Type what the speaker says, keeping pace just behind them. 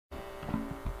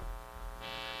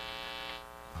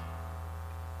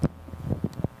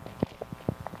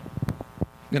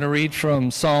I'm going to read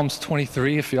from Psalms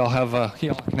 23. If y'all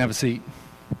can have a seat.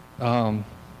 Grab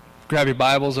your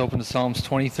Bibles, open to Psalms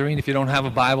 23, and if you don't have a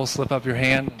Bible, slip up your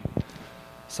hand.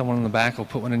 Someone in the back will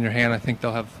put one in your hand. I think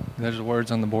there's the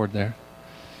words on the board there.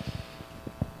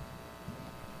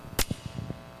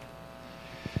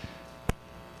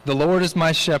 The Lord is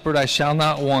my shepherd, I shall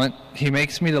not want. He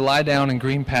makes me to lie down in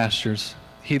green pastures.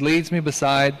 He leads me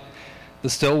beside the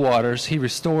still waters. He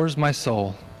restores my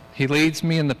soul. He leads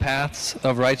me in the paths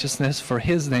of righteousness for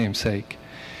his name's sake.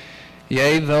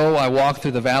 Yea, though I walk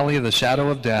through the valley of the shadow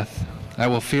of death, I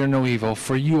will fear no evil,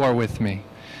 for you are with me.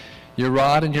 Your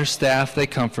rod and your staff, they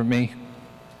comfort me.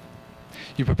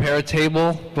 You prepare a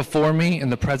table before me in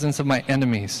the presence of my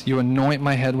enemies. You anoint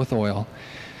my head with oil.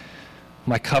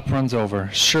 My cup runs over.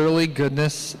 Surely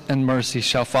goodness and mercy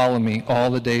shall follow me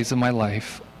all the days of my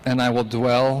life, and I will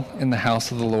dwell in the house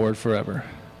of the Lord forever.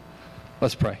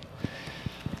 Let's pray.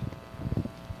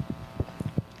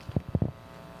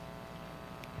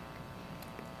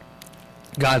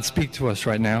 God, speak to us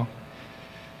right now.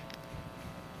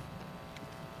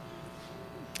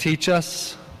 Teach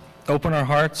us, open our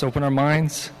hearts, open our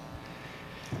minds.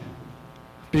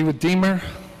 Be with Deemer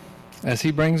as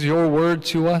he brings your word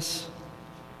to us.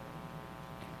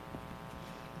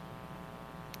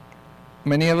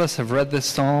 Many of us have read this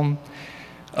psalm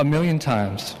 1,000,000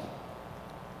 times.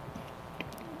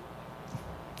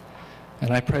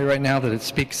 And I pray right now that it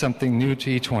speaks something new to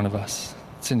each one of us.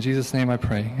 It's in Jesus' name I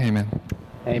pray. Amen.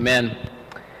 Amen.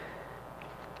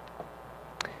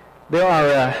 There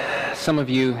are some of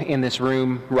you in this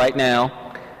room right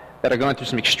now that are going through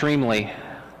some extremely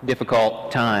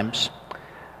difficult times.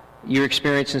 You're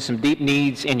experiencing some deep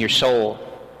needs in your soul.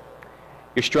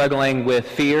 You're struggling with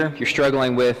fear. You're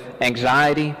struggling with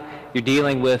anxiety. You're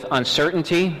dealing with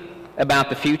uncertainty about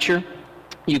the future.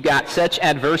 You've got such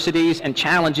adversities and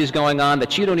challenges going on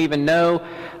that you don't even know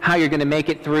how you're going to make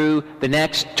it through the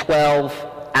next 12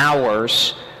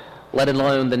 hours, let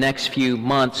alone the next few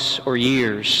months or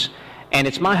years. And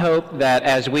it's my hope that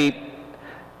as we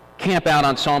camp out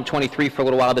on Psalm 23 for a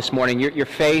little while this morning, your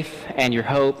faith and your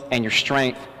hope and your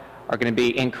strength are going to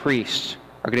be increased,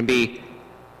 are going to be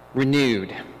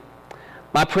renewed.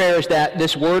 My prayer is that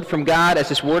this word from God, as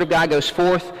this word of God goes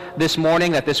forth this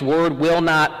morning, that this word will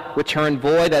not return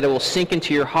void, that it will sink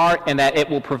into your heart, and that it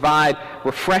will provide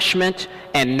refreshment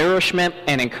and nourishment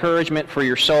and encouragement for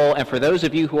your soul. And for those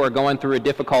of you who are going through a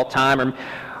difficult time, or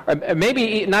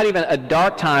maybe not even a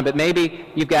dark time, but maybe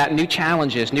you've got new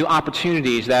challenges, new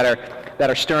opportunities that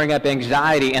are stirring up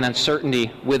anxiety and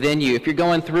uncertainty within you. If you're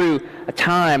going through a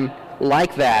time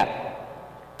like that,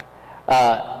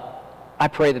 I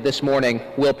pray that this morning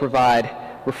will provide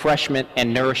refreshment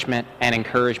and nourishment and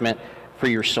encouragement for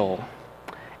your soul.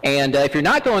 And if you're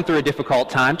not going through a difficult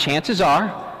time, chances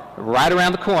are, right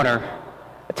around the corner,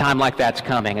 a time like that's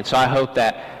coming. And so I hope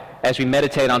that as we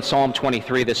meditate on Psalm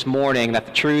 23 this morning, that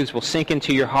the truths will sink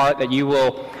into your heart, that you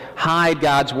will hide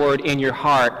God's word in your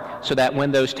heart, so that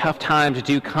when those tough times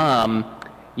do come,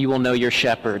 you will know your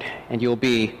shepherd and you'll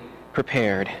be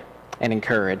prepared and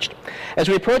encouraged. As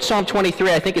we approach Psalm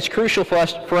 23, I think it's crucial for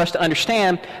us to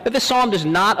understand that this psalm does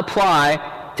not apply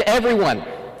to everyone.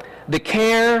 The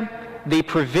care, the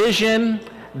provision,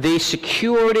 the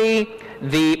security,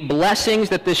 the blessings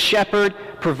that this shepherd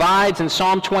provides in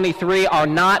Psalm 23 are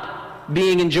not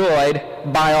being enjoyed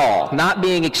by all, not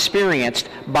being experienced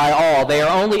by all. They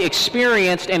are only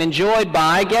experienced and enjoyed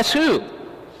by, guess who?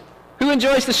 Who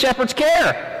enjoys the shepherd's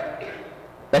care?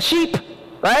 The sheep.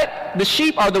 Right? The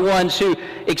sheep are the ones who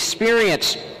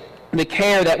experience the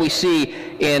care that we see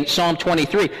in Psalm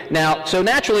 23. Now, so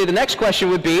naturally the next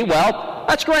question would be, well,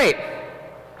 that's great.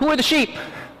 Who are the sheep?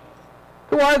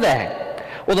 Who are they?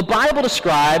 Well, the Bible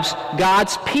describes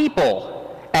God's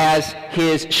people as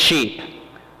his sheep.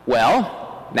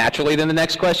 Well, naturally then the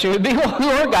next question would be, well, who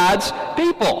are God's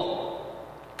people?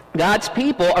 God's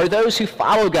people are those who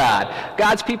follow God.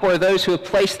 God's people are those who have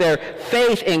placed their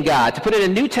faith in God. To put it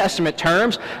in New Testament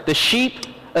terms, the sheep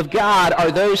of God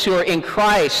are those who are in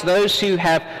Christ, those who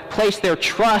have placed their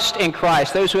trust in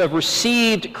Christ, those who have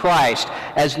received Christ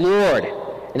as Lord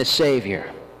and as Savior.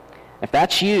 If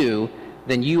that's you,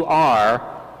 then you are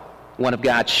one of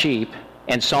God's sheep,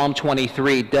 and Psalm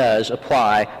 23 does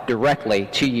apply directly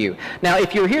to you. Now,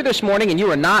 if you're here this morning and you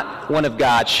are not one of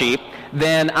God's sheep,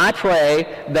 then I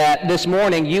pray that this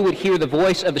morning you would hear the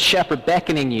voice of the shepherd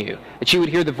beckoning you, that you would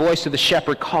hear the voice of the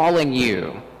shepherd calling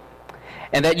you,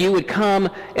 and that you would come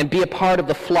and be a part of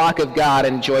the flock of God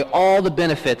and enjoy all the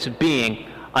benefits of being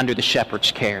under the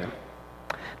shepherd's care.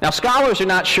 Now, scholars are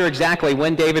not sure exactly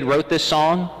when David wrote this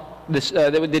song.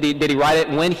 Did he write it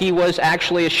when he was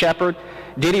actually a shepherd?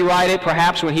 Did he write it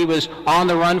perhaps when he was on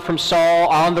the run from Saul,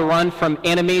 on the run from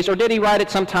enemies, or did he write it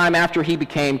sometime after he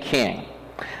became king?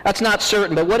 That's not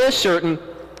certain, but what is certain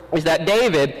is that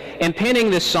David, in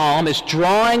penning this psalm, is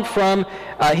drawing from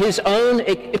his own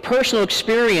personal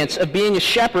experience of being a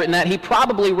shepherd, and that he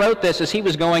probably wrote this as he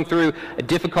was going through a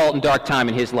difficult and dark time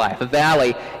in his life, a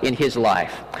valley in his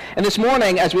life. And this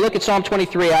morning, as we look at Psalm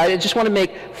 23, I just want to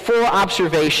make 4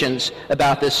 observations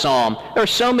about this psalm. There are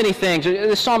so many things.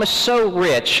 This psalm is so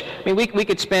rich. I mean, we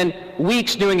could spend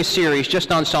weeks doing a series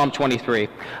just on Psalm 23.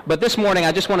 But this morning,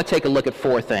 I just want to take a look at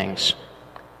 4 things.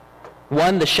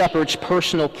 1, the shepherd's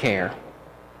personal care.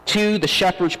 2, the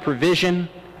shepherd's provision.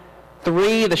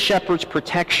 3, the shepherd's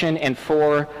protection. And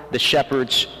 4, the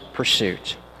shepherd's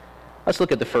pursuit. Let's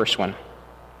look at the first one.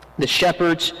 The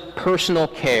shepherd's personal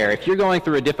care. If you're going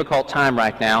through a difficult time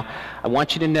right now, I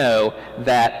want you to know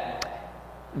that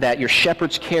your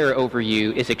shepherd's care over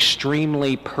you is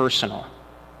extremely personal.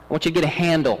 I want you to get a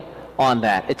handle on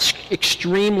that. It's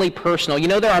extremely personal. You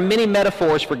know, there are many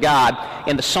metaphors for God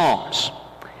in the Psalms.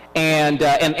 And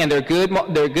they're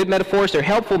good metaphors, they're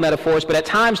helpful metaphors, but at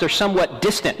times they're somewhat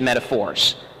distant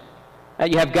metaphors.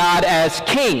 You have God as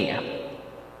king.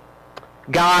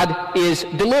 God is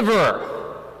deliverer.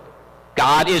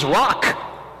 God is rock.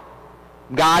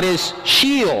 God is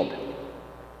shield.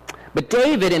 But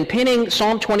David, in penning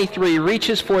Psalm 23,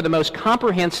 reaches for the most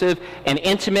comprehensive and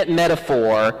intimate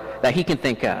metaphor that he can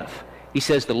think of. He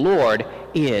says, "The Lord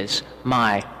is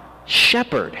my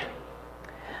shepherd."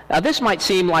 Now, this might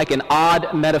seem like an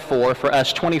odd metaphor for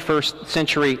us 21st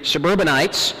century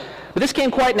suburbanites, but this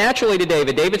came quite naturally to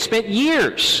David. David spent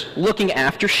years looking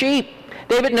after sheep.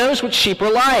 David knows what sheep are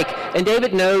like, and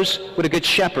David knows what a good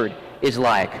shepherd is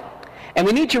like. And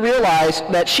we need to realize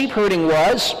that sheep herding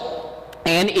was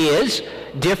and is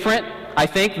different, I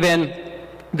think, than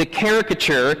the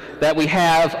caricature that we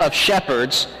have of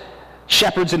shepherds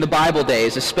in the Bible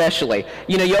days especially.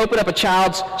 You know, you open up a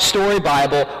child's story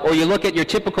Bible, or you look at your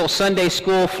typical Sunday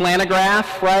school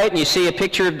flannograph, right, and you see a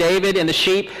picture of David and the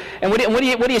sheep, and what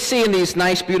do you see in these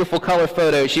nice, beautiful color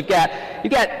photos? You've got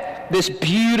this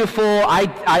beautiful,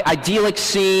 idyllic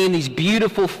scene, these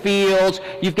beautiful fields.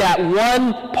 You've got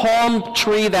one palm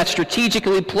tree that's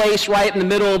strategically placed right in the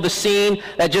middle of the scene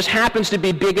that just happens to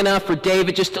be big enough for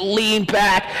David just to lean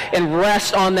back and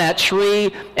rest on that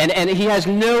tree. And he has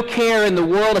no care in the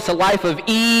world. It's a life of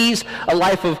ease, a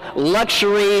life of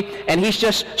luxury, and he's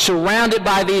just surrounded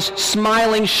by these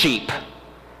smiling sheep.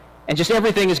 And just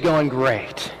everything is going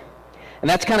great. And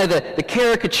that's kind of the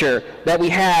caricature that we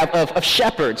have of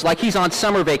shepherds, like he's on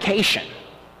summer vacation.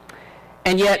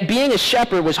 And yet, being a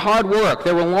shepherd was hard work.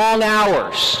 There were long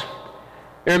hours.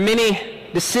 There are many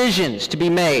decisions to be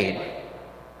made.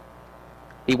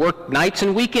 He worked nights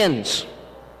and weekends.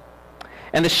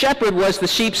 And the shepherd was the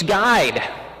sheep's guide,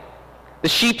 the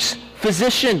sheep's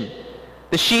physician,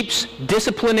 the sheep's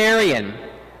disciplinarian,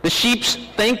 the sheep's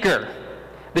thinker,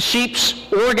 the sheep's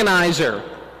organizer,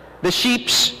 the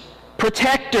sheep's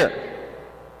protector.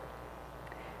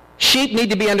 Sheep need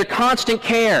to be under constant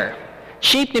care.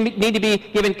 Sheep need to be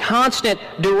given constant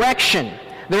direction.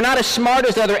 They're not as smart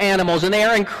as other animals, and they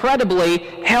are incredibly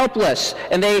helpless,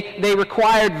 and they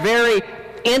require very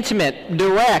intimate,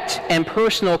 direct, and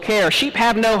personal care. Sheep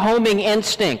have no homing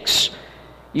instincts.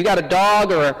 You got a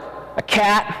dog or a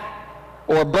cat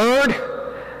or a bird,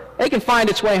 they can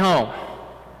find its way home.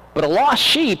 But a lost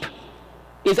sheep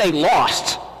is a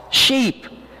lost sheep.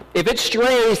 If it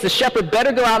strays, the shepherd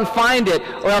better go out and find it,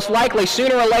 or else likely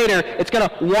sooner or later it's going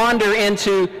to wander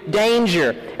into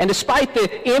danger. And despite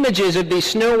the images of these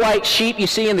snow white sheep you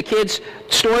see in the kids'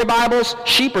 story Bibles,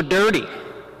 sheep are dirty.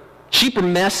 Sheep are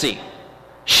messy.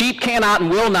 Sheep cannot and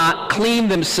will not clean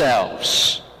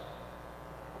themselves.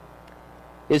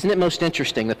 Isn't it most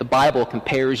interesting that the Bible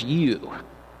compares you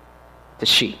to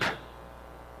sheep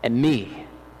and me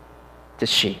to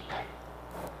sheep?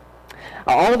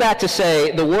 All of that to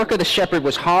say, the work of the shepherd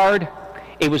was hard,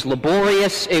 it was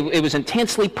laborious, it was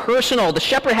intensely personal. The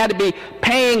shepherd had to be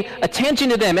paying attention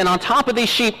to them and on top of these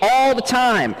sheep all the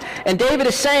time. And David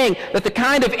is saying that the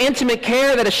kind of intimate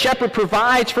care that a shepherd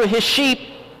provides for his sheep,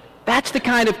 that's the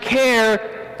kind of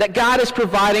care that God is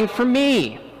providing for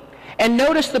me. And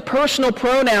notice the personal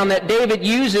pronoun that David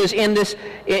uses in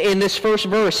this first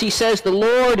verse. He says, "The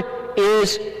Lord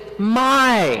is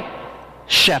my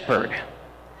shepherd."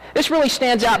 This really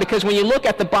stands out because when you look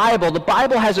at the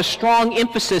Bible has a strong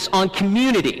emphasis on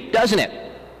community, doesn't it?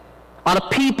 On a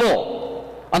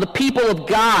people, on the people of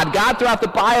God. God throughout the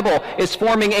Bible is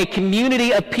forming a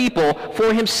community of people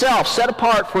for himself, set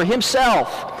apart for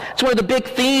himself. It's one of the big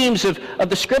themes of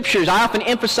the Scriptures. I often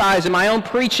emphasize in my own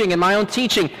preaching and my own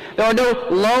teaching, there are no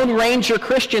Lone Ranger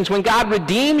Christians. When God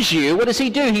redeems you, what does he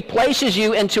do? He places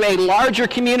you into a larger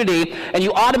community, and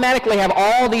you automatically have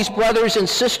all these brothers and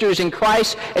sisters in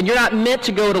Christ, and you're not meant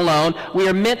to go it alone. We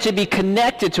are meant to be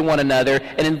connected to one another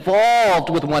and involved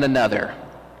with one another.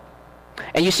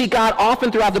 And you see God often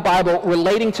throughout the Bible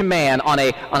relating to man on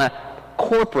a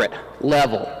corporate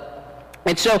level.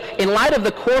 And so in light of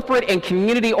the corporate and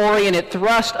community-oriented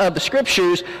thrust of the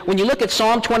Scriptures, when you look at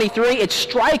Psalm 23, it's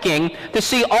striking to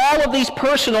see all of these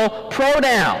personal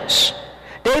pronouns.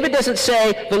 David doesn't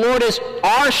say the Lord is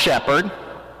our shepherd.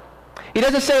 He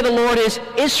doesn't say the Lord is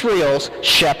Israel's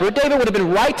shepherd. David would have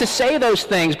been right to say those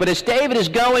things, but as David is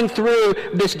going through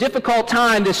this difficult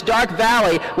time, this dark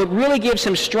valley, what really gives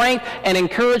him strength and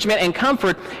encouragement and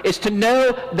comfort is to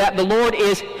know that the Lord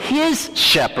is his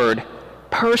shepherd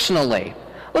personally.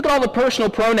 Look at all the personal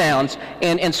pronouns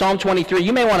in Psalm 23.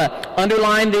 You may want to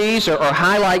underline these or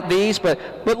highlight these, but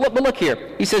look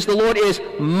here. He says, the Lord is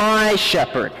my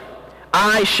shepherd.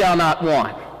 I shall not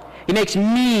want. He makes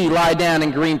me lie down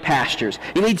in green pastures.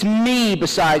 He leads me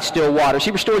beside still waters.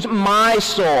 He restores my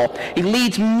soul. He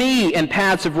leads me in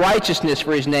paths of righteousness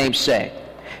for his name's sake.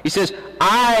 He says,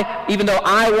 even though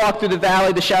I walk through the valley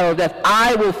of the shadow of death,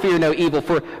 I will fear no evil,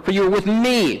 for you are with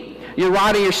me. Your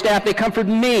rod and your staff, they comfort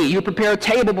me. You prepare a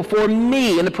table before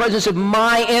me in the presence of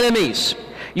my enemies.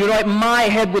 You anoint my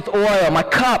head with oil. My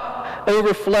cup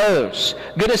overflows.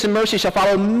 Goodness and mercy shall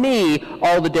follow me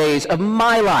all the days of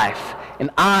my life,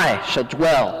 and I shall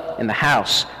dwell in the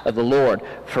house of the Lord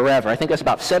forever. I think that's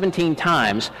about 17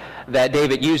 times that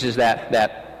David uses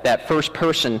that first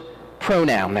person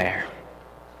pronoun there.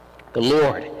 The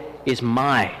Lord is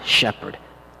my shepherd.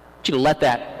 I want you to let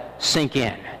that sink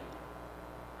in.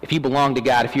 If you belong to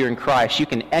God, if you're in Christ, you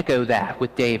can echo that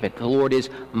with David. The Lord is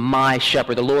my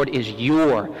shepherd. The Lord is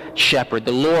your shepherd.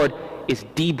 The Lord is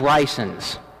Dee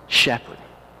Bryson's shepherd.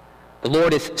 The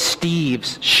Lord is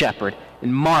Steve's shepherd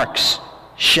and Mark's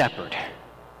shepherd.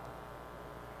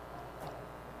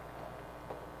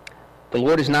 The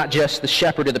Lord is not just the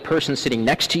shepherd of the person sitting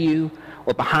next to you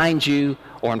or behind you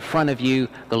or in front of you.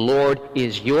 The Lord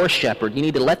is your shepherd. You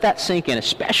need to let that sink in,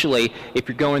 especially if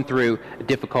you're going through a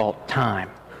difficult time.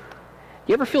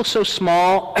 You ever feel so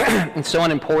small and so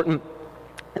unimportant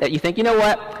that you think, you know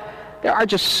what? There are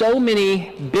just so many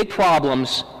big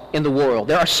problems in the world.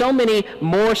 There are so many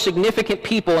more significant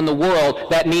people in the world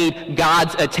that need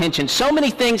God's attention. So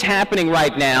many things happening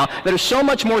right now that are so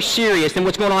much more serious than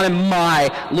what's going on in my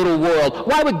little world.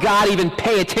 Why would God even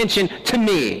pay attention to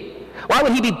me? Why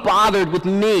would he be bothered with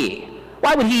me?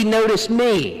 Why would he notice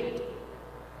me?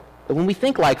 But when we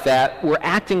think like that, we're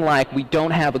acting like we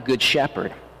don't have a good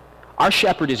shepherd. Our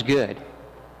shepherd is good,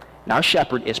 and our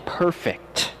shepherd is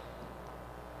perfect.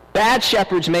 Bad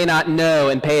shepherds may not know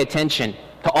and pay attention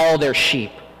to all their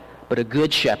sheep, but a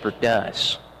good shepherd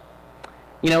does.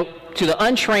 You know, to the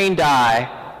untrained eye,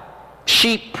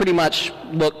 sheep pretty much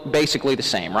look basically the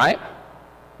same, right?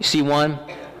 You see one,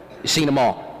 you've seen them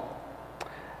all.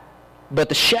 But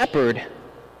the shepherd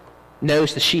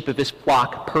knows the sheep of his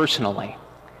flock personally.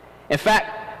 In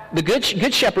fact, the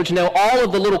good shepherds know all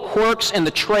of the little quirks and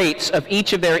the traits of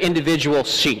each of their individual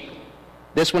sheep.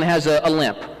 This one has a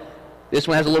limp. This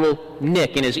one has a little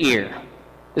nick in his ear.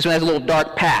 This one has a little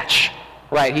dark patch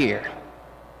right here.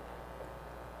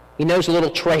 He knows the little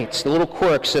traits, the little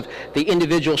quirks of the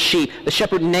individual sheep. The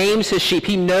shepherd names his sheep.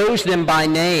 He knows them by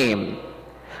name.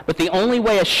 But the only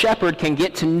way a shepherd can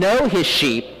get to know his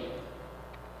sheep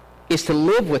is to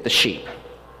live with the sheep.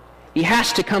 He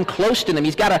has to come close to them.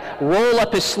 He's got to roll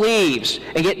up his sleeves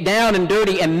and get down and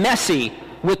dirty and messy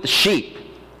with the sheep.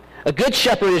 A good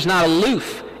shepherd is not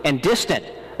aloof and distant.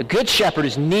 A good shepherd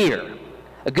is near.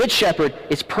 A good shepherd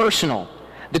is personal.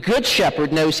 The good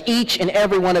shepherd knows each and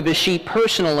every one of his sheep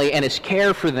personally, and his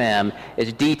care for them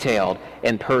is detailed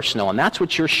and personal. And that's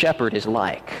what your shepherd is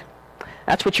like.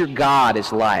 That's what your God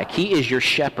is like. He is your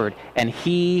shepherd, and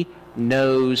he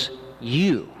knows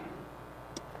you.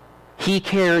 He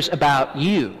cares about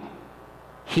you.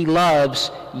 He loves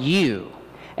you.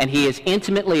 And he is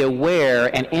intimately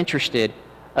aware and interested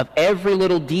of every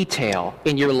little detail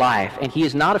in your life. And he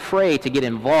is not afraid to get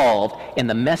involved in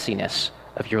the messiness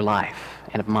of your life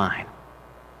and of mine.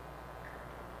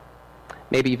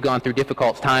 Maybe you've gone through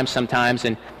difficult times sometimes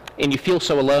and you feel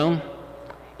so alone.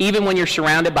 Even when you're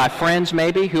surrounded by friends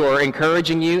maybe who are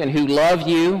encouraging you and who love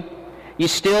you, you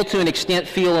still, to an extent,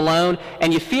 feel alone.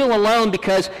 And you feel alone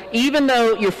because even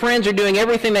though your friends are doing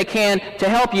everything they can to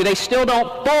help you, they still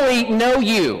don't fully know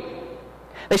you.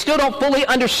 They still don't fully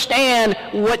understand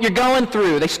what you're going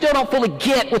through. They still don't fully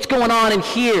get what's going on in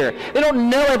here. They don't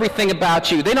know everything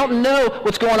about you. They don't know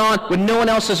what's going on when no one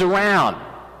else is around,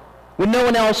 when no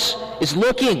one else is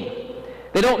looking.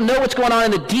 They don't know what's going on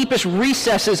in the deepest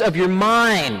recesses of your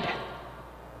mind.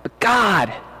 But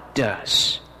God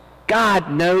does.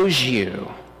 God knows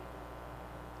you.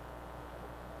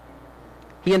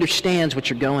 He understands what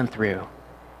you're going through.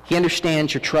 He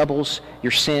understands your troubles,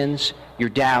 your sins, your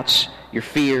doubts, your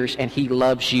fears, and he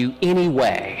loves you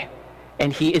anyway.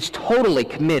 And he is totally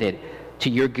committed to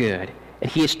your good.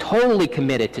 And he is totally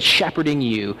committed to shepherding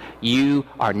you. You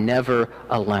are never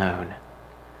alone.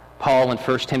 Paul in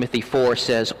 1 Timothy 4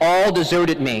 says, "All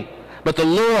deserted me, but the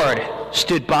Lord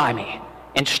stood by me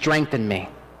and strengthened me."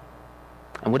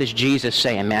 And what does Jesus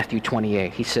say in Matthew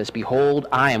 28? He says, "Behold,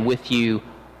 I am with you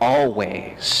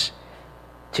always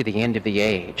to the end of the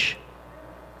age."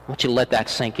 I want you to let that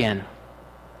sink in.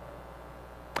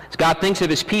 As God thinks of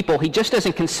his people, he just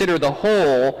doesn't consider the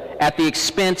whole at the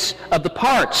expense of the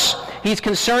parts. He's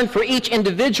concerned for each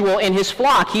individual in his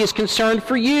flock. He is concerned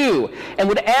for you. And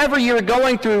whatever you're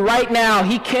going through right now,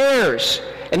 he cares.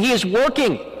 And he is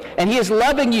working. And he is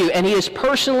loving you. And he is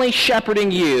personally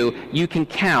shepherding you. You can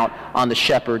count on the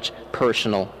shepherd's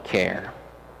personal care.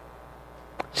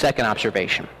 Second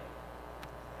observation.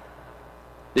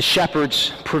 The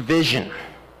shepherd's provision.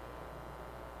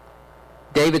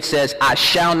 David says, "I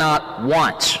shall not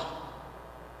want."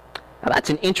 Now that's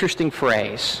an interesting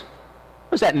phrase.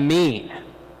 What does that mean?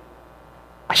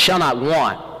 I shall not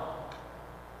want.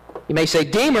 You may say,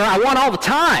 "Deemer, I want all the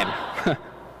time."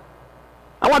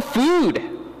 I want food.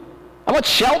 I want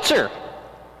shelter.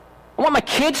 I want my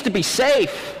kids to be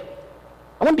safe.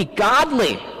 I want to be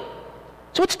godly.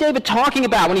 So what's David talking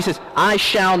about when he says, "I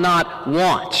shall not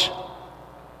want"?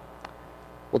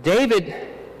 Well, David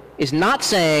is not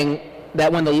saying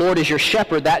that when the Lord is your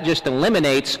shepherd, that just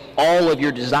eliminates all of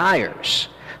your desires.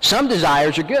 Some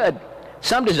desires are good.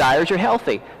 Some desires are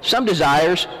healthy. Some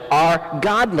desires are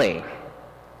godly.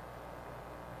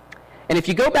 And if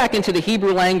you go back into the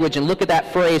Hebrew language and look at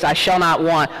that phrase, "I shall not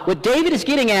want," what David is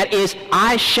getting at is,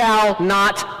 I shall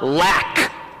not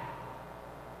lack.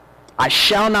 I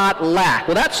shall not lack.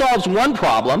 Well, that solves one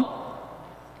problem.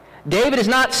 David is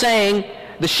not saying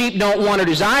the sheep don't want or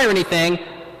desire anything,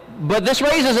 but this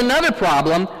raises another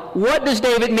problem. What does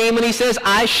David mean when he says,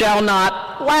 "I shall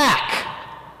not lack"?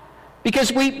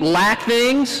 Because we lack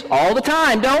things all the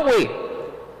time, don't we?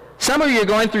 Some of you are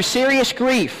going through serious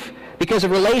grief because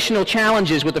of relational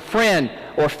challenges with a friend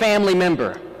or family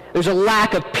member. There's a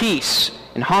lack of peace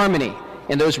and harmony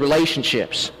in those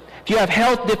relationships. If you have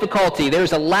health difficulty,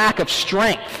 there's a lack of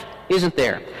strength, isn't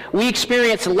there? We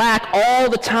experience lack all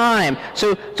the time.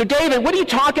 So David, what are you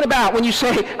talking about when you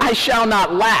say, "I shall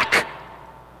not lack"?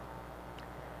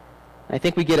 I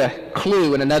think we get a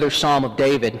clue in another Psalm of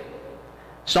David.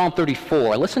 Psalm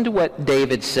 34. Listen to what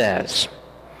David says.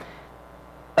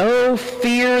 "Oh,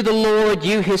 fear the Lord,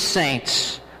 you his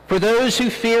saints, for those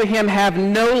who fear him have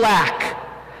no lack.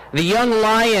 The young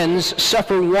lions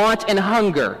suffer want and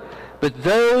hunger, but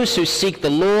those who seek the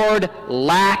Lord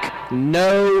lack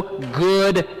no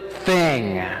good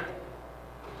thing."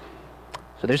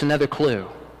 So there's another clue.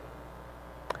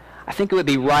 I think it would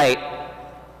be right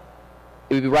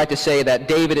to say that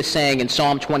David is saying in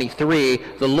Psalm 23,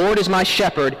 "The Lord is my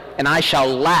shepherd, and I shall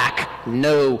lack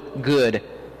no good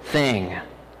thing."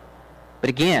 But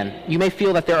again, you may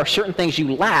feel that there are certain things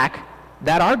you lack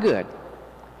that are good.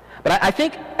 But I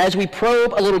think as we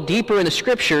probe a little deeper in the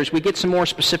Scriptures, we get some more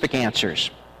specific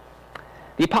answers.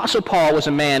 The Apostle Paul was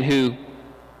a man who,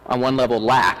 on one level,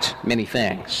 lacked many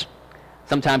things.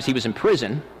 Sometimes he was in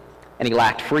prison, and he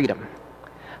lacked freedom.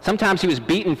 Sometimes he was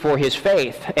beaten for his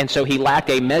faith, and so he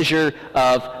lacked a measure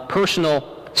of personal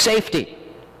safety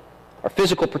or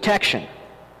physical protection.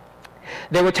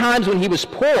 There were times when he was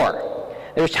poor.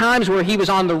 There were times where he was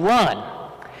on the run.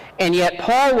 And yet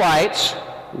Paul writes,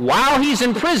 while he's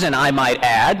in prison, I might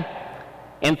add,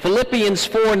 in Philippians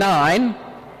 4:9,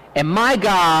 "And my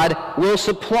God will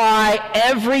supply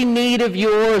every need of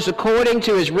yours according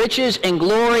to his riches and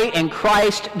glory in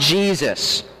Christ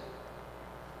Jesus."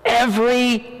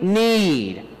 Every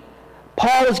need.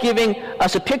 Paul is giving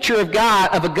us a picture of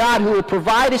a God who will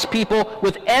provide his people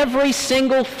with every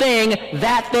single thing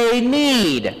that they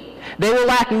need. They will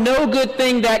lack no good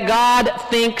thing that God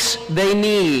thinks they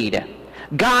need.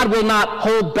 God will not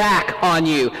hold back on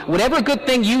you. Whatever good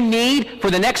thing you need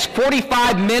for the next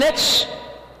 45 minutes,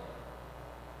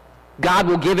 God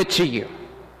will give it to you.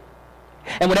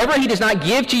 And whatever he does not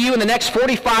give to you in the next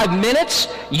 45 minutes,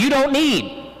 you don't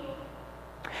need.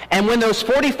 And when those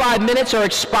 45 minutes are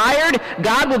expired,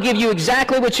 God will give you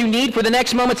exactly what you need for the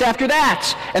next moments after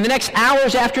that, and the next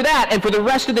hours after that, and for the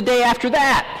rest of the day after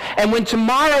that. And when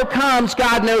tomorrow comes,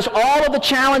 God knows all of the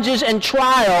challenges and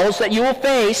trials that you will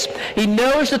face. He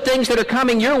knows the things that are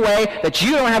coming your way that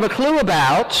you don't have a clue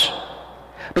about,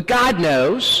 but God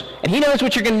knows, and he knows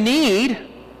what you're going to need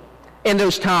in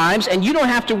those times, and you don't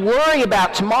have to worry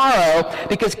about tomorrow,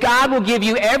 because God will give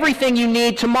you everything you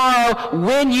need tomorrow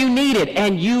when you need it,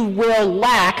 and you will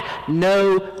lack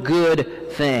no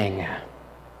good thing.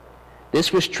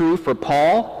 This was true for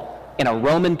Paul in a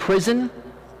Roman prison.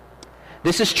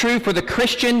 This is true for the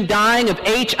Christian dying of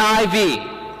HIV.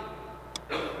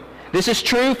 This is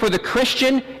true for the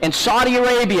Christian in Saudi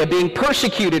Arabia being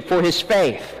persecuted for his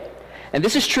faith. And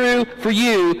this is true for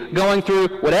you going through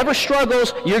whatever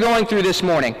struggles you're going through this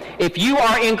morning. If you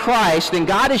are in Christ, then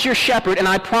God is your shepherd, and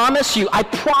I promise you,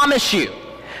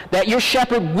 that your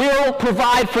shepherd will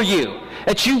provide for you,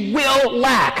 that you will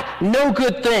lack no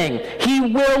good thing. He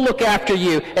will look after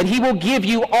you, and he will give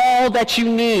you all that you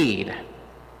need.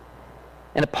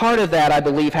 And a part of that, I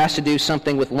believe, has to do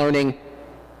with learning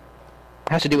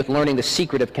the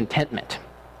secret of contentment.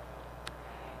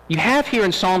 You have here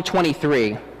in Psalm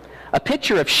 23 a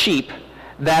picture of sheep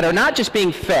that are not just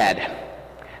being fed.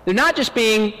 They're not just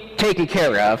being taken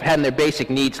care of, having their basic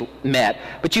needs met,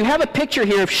 but you have a picture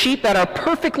here of sheep that are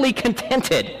perfectly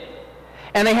contented,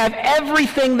 and they have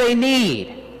everything they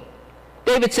need.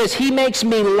 David says, he makes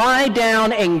me lie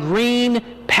down in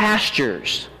green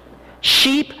pastures.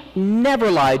 Sheep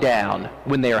never lie down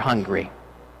when they are hungry.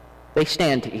 They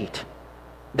stand to eat.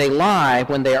 They lie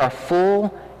when they are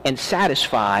full and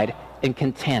satisfied and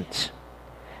content.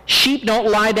 Sheep don't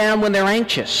lie down when they're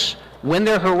anxious, when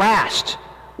they're harassed,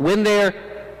 when they're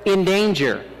in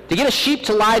danger. To get a sheep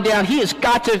to lie down, he has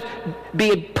got to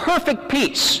be in perfect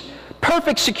peace,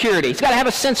 perfect security. He's got to have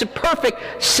a sense of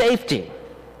perfect safety.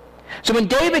 So when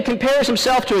David compares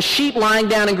himself to a sheep lying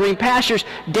down in green pastures,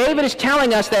 David is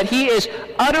telling us that he is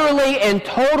utterly and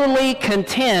totally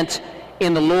content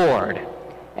in the Lord.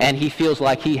 And he feels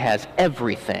like he has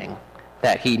everything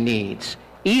that he needs,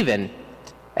 even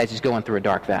as he's going through a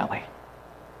dark valley.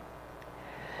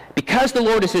 Because the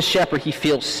Lord is his shepherd, he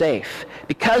feels safe.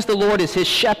 Because the Lord is his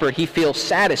shepherd, he feels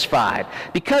satisfied.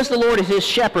 Because the Lord is his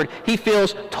shepherd, he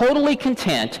feels totally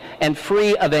content and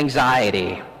free of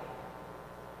anxiety.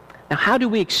 Now, how do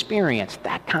we experience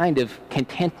that kind of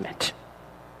contentment,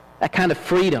 that kind of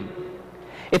freedom?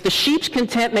 If the sheep's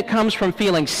contentment comes from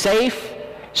feeling safe,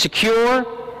 secure,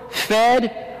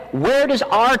 fed, where does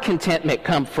our contentment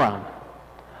come from?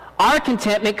 Our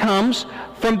contentment comes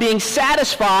from being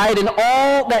satisfied in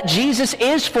all that Jesus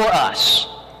is for us.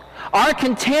 Our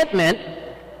contentment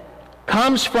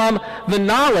comes from the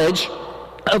knowledge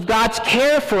of God's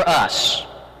care for us.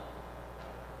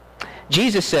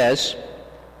 Jesus says,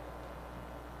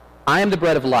 I am the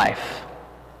bread of life.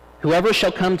 Whoever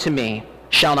shall come to me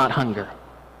shall not hunger,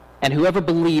 and whoever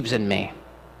believes in me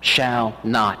shall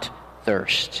not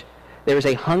thirst. There is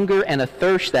a hunger and a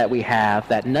thirst that we have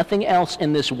that nothing else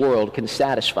in this world can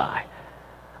satisfy.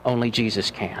 Only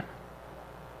Jesus can.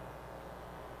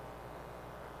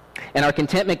 And our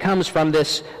contentment comes from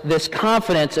this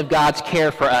confidence of God's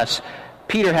care for us.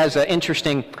 Peter has an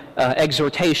interesting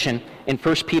exhortation in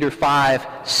 1 Peter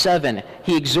 5:7.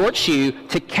 He exhorts you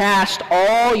to cast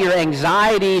all your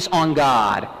anxieties on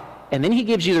God. And then he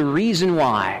gives you the reason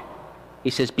why.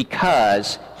 He says,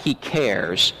 because he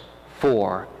cares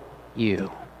for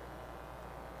you.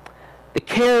 The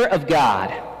care of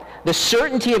God, the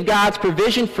certainty of God's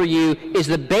provision for you is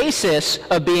the basis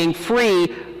of being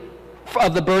free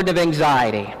of the burden of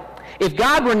anxiety. If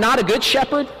God were not a good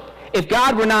shepherd, if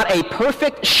God were not a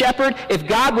perfect shepherd, if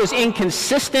God was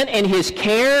inconsistent in his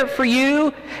care for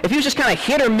you, if he was just kind of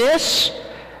hit or miss,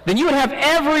 then you would have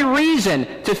every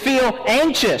reason to feel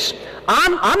anxious.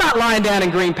 I'm not lying down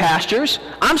in green pastures.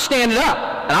 I'm standing up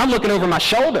and I'm looking over my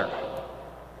shoulder.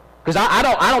 Because I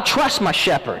don't trust my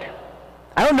shepherd.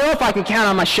 I don't know if I can count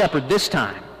on my shepherd this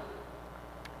time.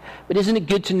 But isn't it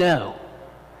good to know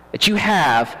that you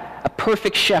have a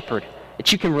perfect shepherd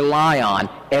that you can rely on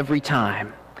every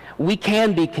time? We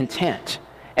can be content,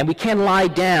 and we can lie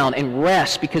down and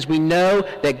rest because we know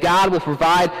that God will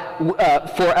provide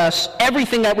for us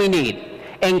everything that we need,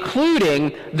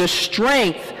 including the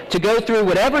strength to go through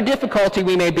whatever difficulty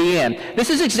we may be in. This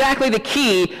is exactly the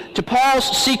key to Paul's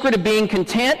secret of being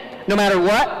content no matter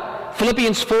what.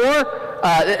 Philippians 4,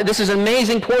 this is an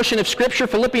amazing portion of Scripture.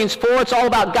 Philippians 4, it's all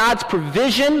about God's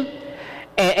provision.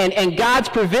 And God's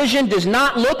provision does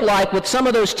not look like what some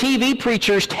of those TV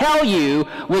preachers tell you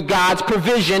what God's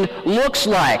provision looks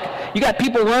like. You got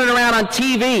people running around on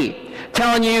TV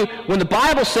telling you when the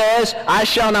Bible says, I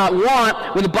shall not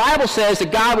want, when the Bible says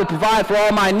that God will provide for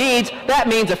all my needs, that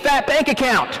means a fat bank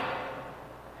account.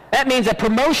 That means a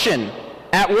promotion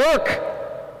at work.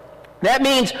 That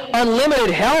means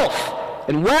unlimited health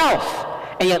and wealth.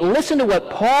 And yet listen to what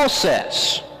Paul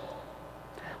says.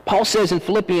 Paul says in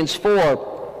Philippians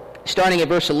 4, starting at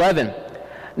verse 11,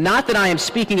 not that I am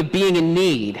speaking of being in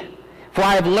need, for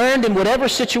I have learned in whatever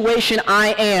situation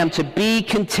I am to be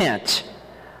content.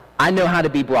 I know how to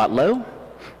be brought low,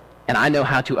 and I know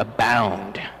how to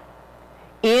abound.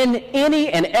 In any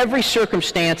and every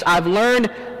circumstance, I've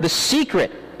learned the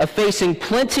secret of facing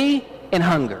plenty and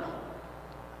hunger,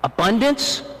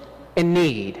 abundance and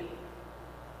need.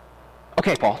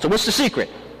 Okay, Paul, so what's the secret?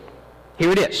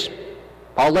 Here it is.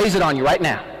 Paul lays it on you right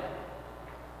now.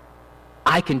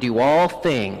 I can do all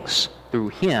things through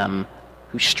him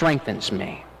who strengthens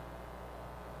me.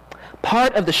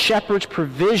 Part of the shepherd's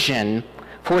provision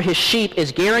for his sheep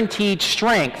is guaranteed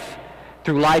strength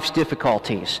through life's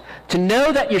difficulties. To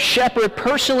know that your shepherd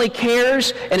personally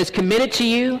cares and is committed to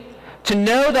you, to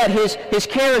know that his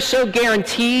care is so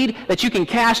guaranteed that you can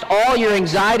cast all your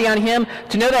anxiety on him,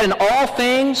 to know that in all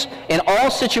things, in all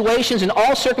situations, in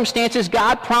all circumstances,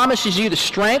 God promises you the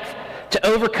strength to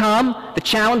overcome the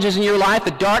challenges in your life,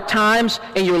 the dark times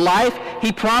in your life.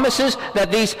 He promises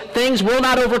that these things will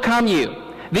not overcome you.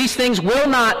 These things will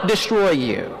not destroy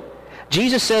you.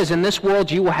 Jesus says, in this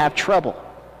world you will have trouble.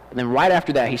 And then right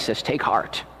after that he says, take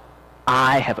heart.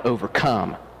 I have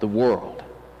overcome the world.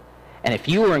 And if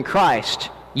you are in Christ,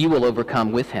 you will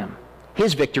overcome with him.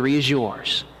 His victory is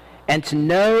yours. And to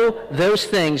know those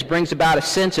things brings about a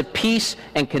sense of peace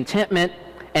and contentment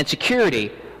and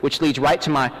security, which leads right to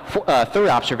my third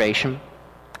observation,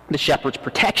 the shepherd's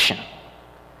protection.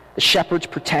 The shepherd's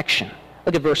protection.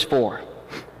 Look at verse 4.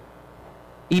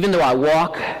 Even though I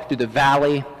walk through the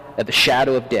valley of the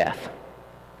shadow of death,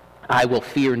 I will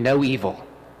fear no evil,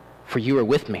 for you are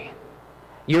with me.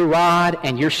 Your rod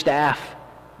and your staff,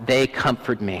 they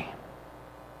comfort me.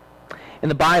 In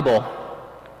the Bible,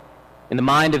 in the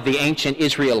mind of the ancient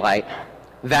Israelite,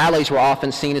 valleys were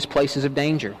often seen as places of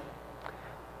danger.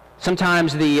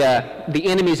 Sometimes the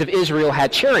enemies of Israel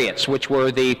had chariots, which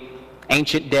were the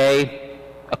ancient day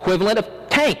equivalent of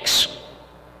tanks.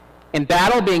 In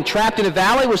battle, being trapped in a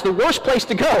valley was the worst place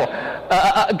to go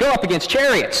up against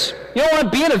chariots. You don't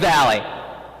want to be in a valley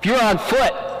if you're on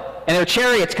foot and there are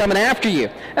chariots coming after you.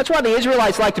 That's why the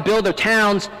Israelites liked to build their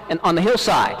towns on the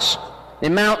hillsides,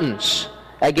 in mountains.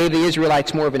 That gave the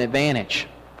Israelites more of an advantage.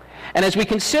 And as we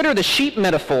consider the sheep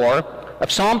metaphor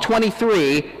of Psalm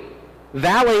 23,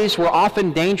 valleys were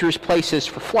often dangerous places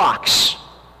for flocks.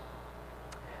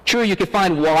 True, you could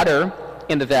find water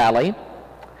in the valley,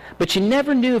 but you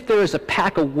never knew if there was a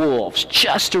pack of wolves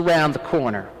just around the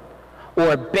corner,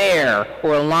 or a bear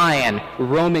or a lion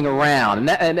roaming around.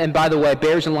 And by the way,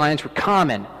 bears and lions were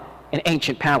common in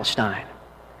ancient Palestine.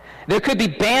 There could be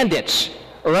bandits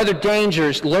or other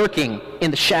dangers lurking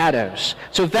in the shadows.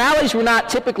 So valleys were not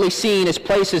typically seen as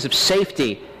places of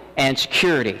safety and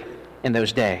security in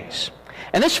those days.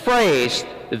 And this phrase,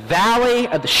 the valley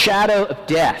of the shadow of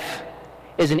death,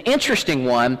 is an interesting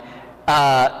one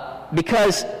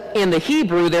because in the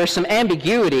Hebrew there's some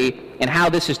ambiguity in how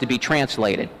this is to be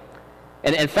translated.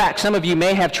 And in fact, some of you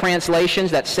may have translations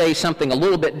that say something a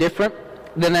little bit different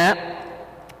than that.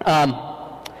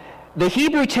 The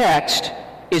Hebrew text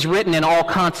is written in all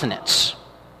consonants.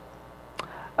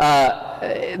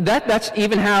 That's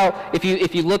even how,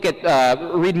 if you look at,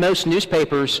 read most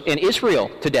newspapers in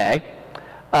Israel today,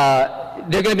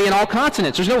 they're going to be in all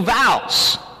consonants. There's no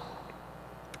vowels.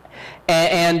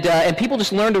 And people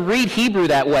just learn to read Hebrew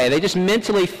that way. They just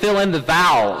mentally fill in the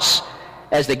vowels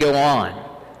as they go on.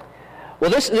 Well,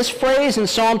 this phrase in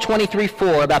Psalm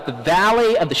 23:4 about the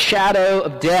valley of the shadow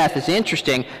of death is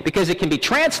interesting because it can be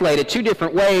translated two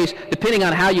different ways depending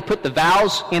on how you put the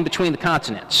vowels in between the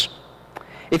consonants.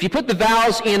 If you put the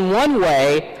vowels in one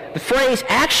way, the phrase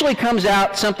actually comes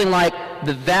out something like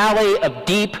the valley of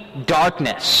deep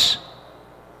darkness.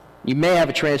 You may have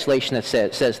a translation that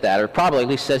says that, or probably at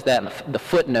least says that in the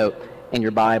footnote in your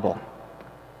Bible.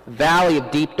 Valley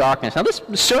of deep darkness. Now this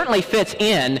certainly fits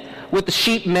in with the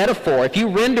sheep metaphor. If you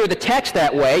render the text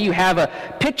that way, you have a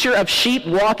picture of sheep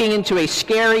walking into a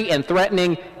scary and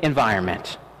threatening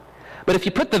environment. But if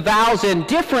you put the vowels in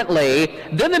differently,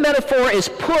 then the metaphor is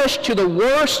pushed to the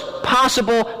worst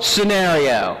possible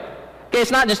scenario. Okay,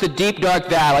 it's not just a deep, dark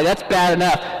valley. That's bad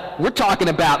enough. We're talking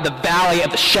about the valley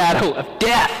of the shadow of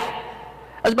death.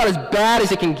 That's about as bad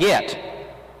as it can get.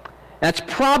 That's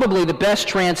probably the best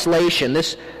translation.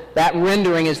 This That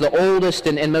rendering is the oldest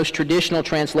and most traditional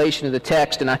translation of the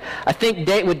text. And I think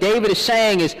what David is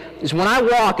saying is when I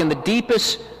walk in the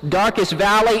deepest, darkest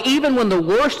valley, even when the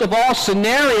worst of all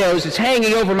scenarios is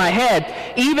hanging over my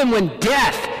head, even when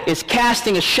death is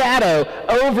casting a shadow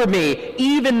over me,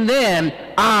 even then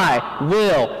I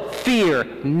will fear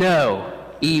no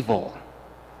evil.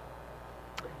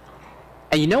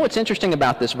 And you know what's interesting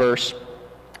about this verse?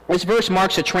 This verse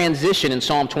marks a transition in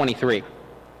Psalm 23.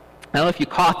 I don't know if you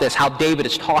caught this, how David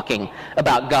is talking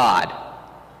about God.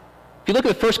 If you look at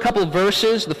the first couple of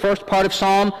verses, the first part of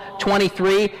Psalm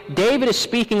 23, David is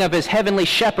speaking of his heavenly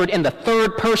shepherd in the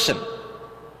third person.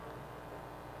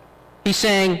 He's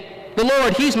saying, the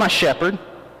Lord, he's my shepherd.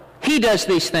 He does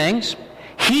these things.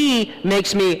 He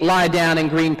makes me lie down in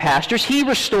green pastures. He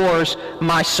restores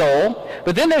my soul.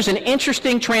 But then there's an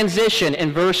interesting transition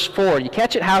in verse 4. You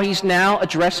catch it, how he's now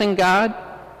addressing God?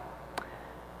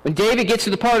 When David gets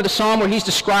to the part of the psalm where he's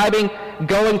describing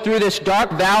going through this dark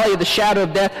valley of the shadow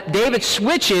of death, David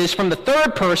switches from the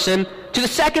third person to the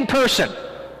second person.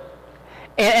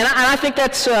 And I think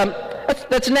that's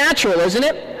natural, isn't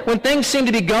it? When things seem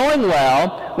to be going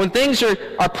well, when things are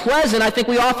pleasant, I think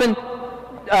we often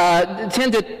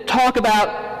tend to talk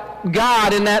about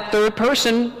God in that third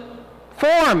person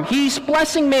form. He's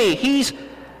blessing me. He's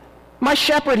my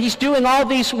shepherd. He's doing all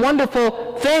these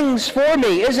wonderful things for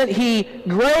me. Isn't he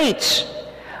great?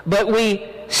 But we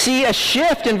see a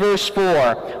shift in verse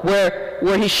 4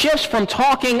 where he shifts from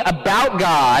talking about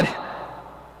God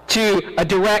to a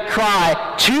direct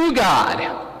cry to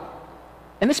God.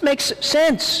 And this makes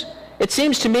sense. It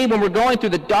seems to me when we're going through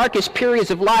the darkest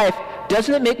periods of life,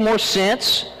 doesn't it make more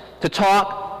sense to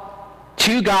talk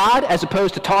to God as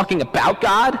opposed to talking about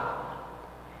God?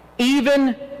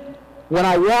 Even when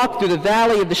I walk through the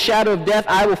valley of the shadow of death,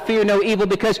 I will fear no evil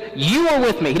because you are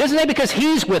with me. He doesn't say because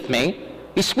he's with me.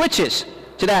 He switches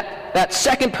to that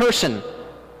second person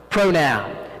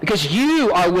pronoun. Because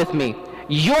you are with me.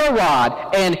 Your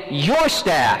rod and your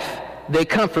staff, they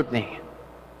comfort me.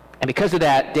 And because of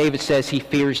that, David says he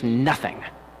fears nothing,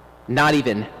 not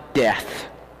even death.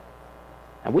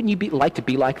 Now, wouldn't you like to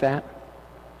be like that?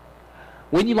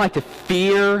 Wouldn't you like to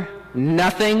fear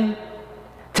nothing?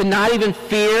 To not even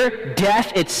fear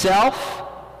death itself?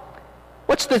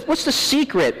 What's the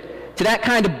secret to that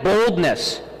kind of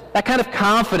boldness, that kind of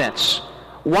confidence?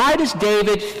 Why does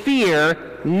David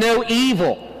fear no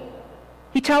evil?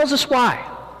 He tells us why.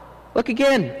 Look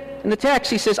again in the text.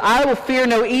 He says, I will fear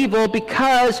no evil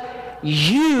because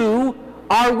you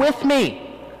are with me.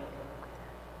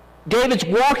 David's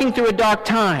walking through a dark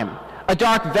time, a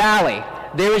dark valley.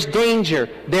 There is danger,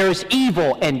 there is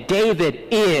evil, and David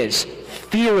is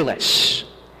fearless.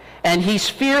 And he's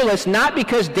fearless not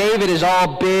because David is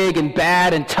all big and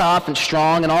bad and tough and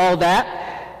strong and all that.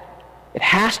 It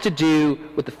has to do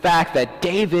with the fact that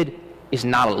David is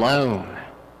not alone.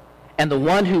 And the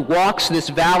one who walks this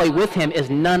valley with him is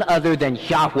none other than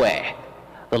Yahweh,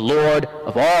 the Lord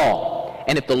of all.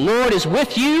 And if the Lord is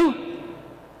with you,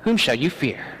 whom shall you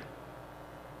fear?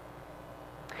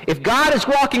 If God is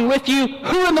walking with you,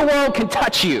 who in the world can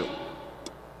touch you?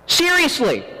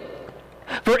 Seriously.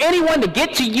 For anyone to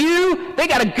get to you, they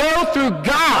got to go through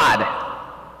God.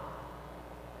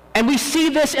 And we see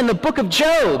this in the book of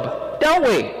Job, don't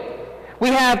we? We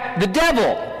have the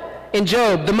devil in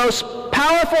Job, the most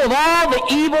powerful of all the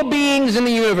evil beings in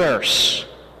the universe.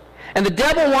 And the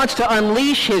devil wants to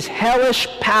unleash his hellish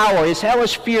power, his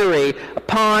hellish fury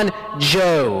upon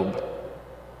Job,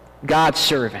 God's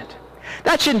servant.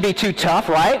 That shouldn't be too tough,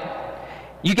 right?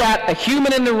 You got a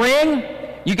human in the ring,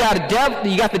 you got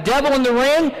the devil in the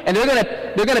ring, and they're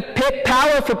gonna pit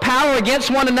power for power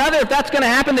against one another. If that's gonna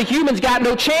happen, the human's got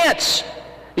no chance.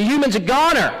 The human's a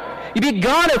goner. You'd be a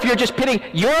goner if you're just pitting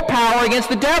your power against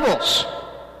the devil's.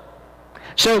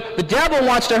 So the devil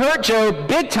wants to hurt Job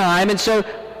big time, and so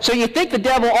you think all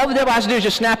the devil has to do is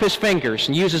just snap his fingers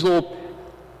and use his little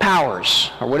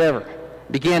powers or whatever.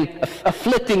 Begin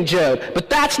afflicting Job. But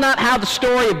that's not how the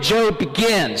story of Job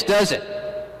begins, does it?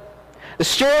 The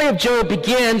story of Job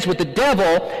begins with the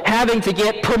devil having to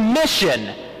get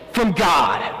permission from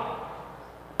God.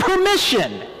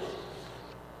 Permission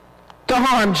to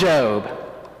harm Job.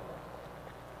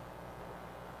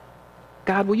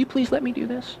 God, will you please let me do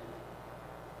this?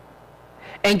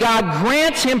 And God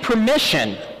grants him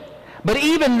permission, but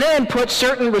even then puts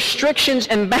certain restrictions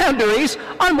and boundaries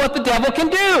on what the devil can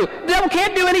do. The devil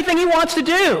can't do anything he wants to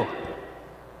do.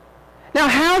 Now,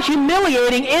 how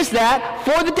humiliating is that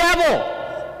for the devil?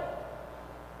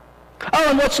 Oh,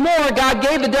 and what's more, God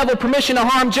gave the devil permission to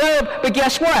harm Job, but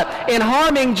guess what? In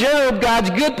harming Job,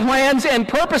 God's good plans and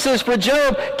purposes for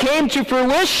Job came to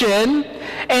fruition,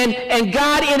 and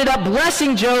God ended up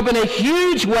blessing Job in a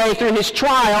huge way through his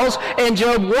trials, and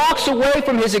Job walks away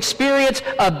from his experience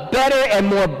a better and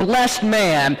more blessed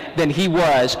man than he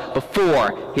was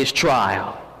before his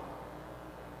trial.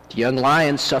 The young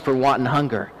lions suffer want and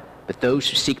hunger, but those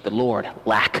who seek the Lord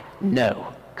lack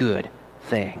no good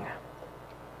thing.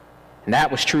 And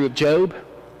that was true of Job,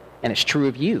 and it's true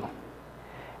of you.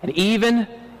 And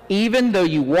even though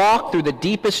you walk through the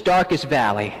deepest, darkest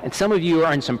valley, and some of you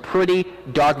are in some pretty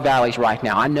dark valleys right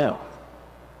now, I know,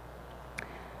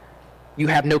 you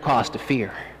have no cause to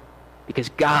fear, because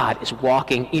God is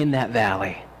walking in that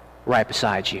valley right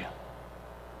beside you.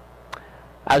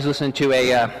 I was listening to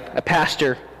a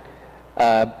pastor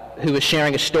who was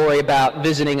sharing a story about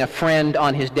visiting a friend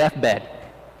on his deathbed.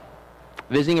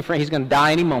 Visiting a friend, he's going to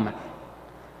die any moment.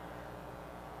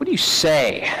 What do you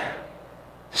say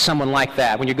to someone like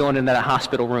that when you're going into that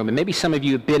hospital room? And maybe some of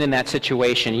you have been in that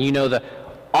situation and you know the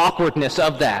awkwardness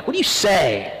of that. What do you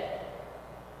say?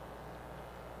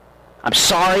 I'm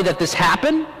sorry that this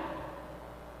happened?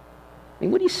 I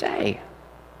mean, what do you say?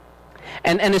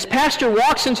 And this pastor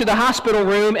walks into the hospital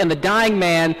room, and the dying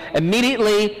man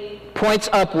immediately points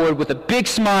upward with a big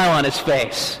smile on his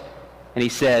face. And he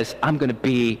says, I'm going to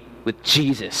be with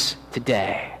Jesus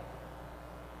today.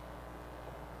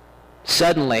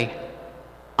 Suddenly,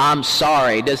 I'm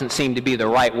sorry doesn't seem to be the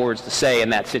right words to say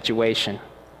in that situation.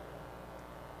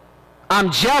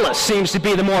 I'm jealous seems to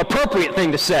be the more appropriate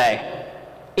thing to say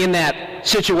in that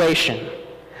situation.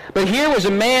 But here was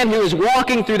a man who was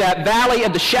walking through that valley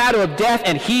of the shadow of death,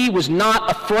 and he was not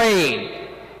afraid.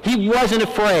 He wasn't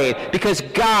afraid because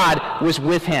God was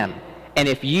with him. And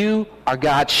if you are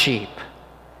God's sheep,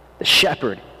 the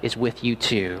shepherd is with you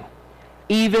too.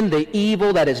 Even the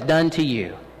evil that is done to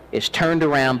you is turned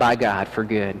around by God for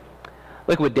good.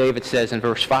 Look what David says in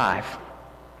verse 5.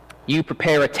 You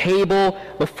prepare a table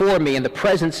before me in the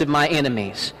presence of my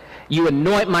enemies. You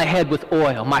anoint my head with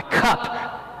oil. My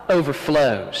cup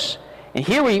overflows. And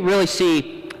here we really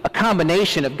see a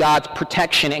combination of God's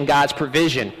protection and God's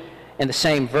provision in the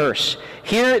same verse.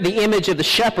 Here the image of the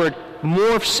shepherd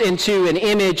morphs into an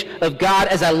image of God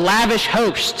as a lavish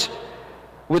host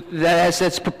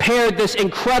that's prepared this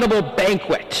incredible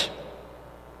banquet.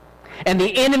 And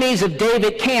the enemies of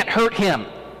David can't hurt him.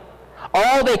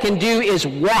 All they can do is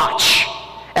watch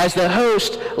as the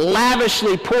host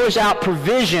lavishly pours out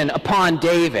provision upon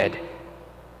David,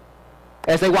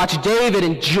 as they watch David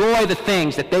enjoy the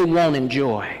things that they won't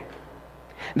enjoy.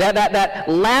 That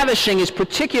lavishing is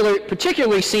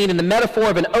particularly seen in the metaphor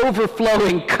of an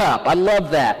overflowing cup. I love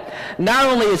that. Not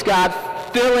only is God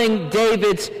filling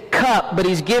David's cup, but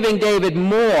he's giving David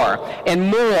more and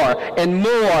more and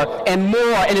more and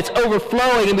more, and it's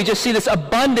overflowing, and we just see this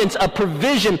abundance of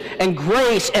provision and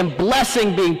grace and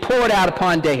blessing being poured out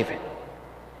upon David.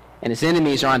 And his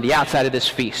enemies are on the outside of this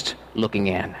feast looking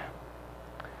in.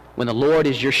 When the Lord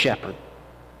is your shepherd,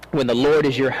 when the Lord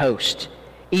is your host,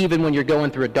 even when you're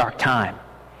going through a dark time,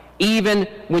 even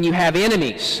when you have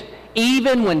enemies,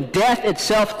 even when death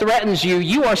itself threatens you,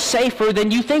 you are safer than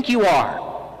you think you are.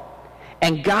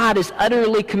 And God is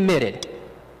utterly committed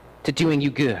to doing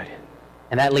you good.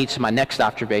 And that leads to my next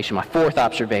observation, my fourth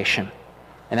observation,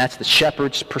 and that's the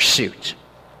shepherd's pursuit.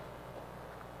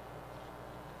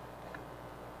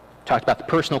 Talked about the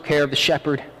personal care of the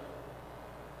shepherd,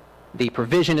 the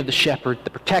provision of the shepherd,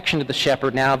 the protection of the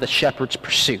shepherd, now the shepherd's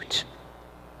pursuit.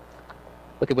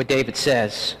 Look at what David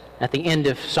says at the end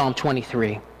of Psalm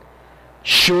 23.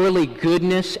 Surely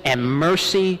goodness and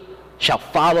mercy shall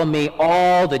follow me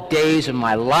all the days of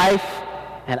my life,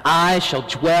 and I shall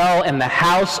dwell in the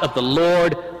house of the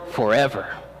Lord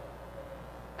forever.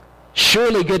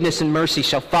 Surely goodness and mercy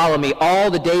shall follow me all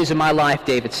the days of my life,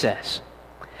 David says.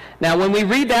 Now, when we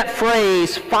read that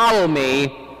phrase, follow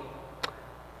me,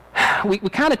 we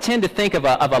kind of tend to think of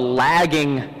a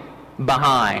lagging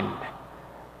behind.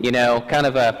 You know, kind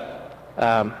of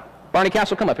a... Barney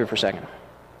Castle, come up here for a second.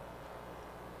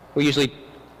 We usually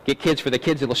get kids for the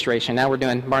kids illustration. Now we're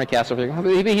doing Barney Castle.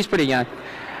 He's pretty young.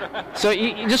 So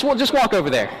you just walk over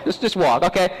there. Just walk,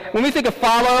 okay? When we think of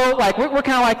follow, like we're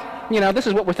kind of like, you know, this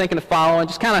is what we're thinking of following,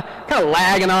 just kind of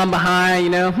lagging on behind,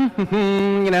 you know,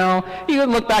 you know. You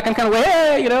can look back and kind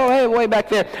of way back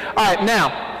there. All right, now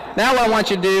what I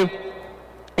want you to do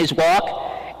is walk.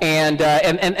 And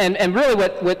really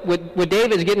what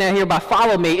David's getting at here by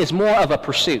follow me is more of a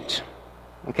pursuit.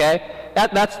 Okay?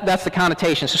 That's the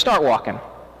connotation. So start walking.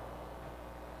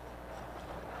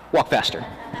 Walk faster.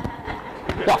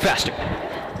 Walk faster.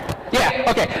 Yeah,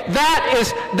 okay.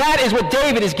 That is what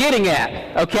David is getting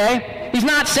at, okay? He's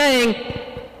not saying,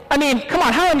 I mean, come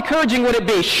on, how encouraging would it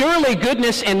be? Surely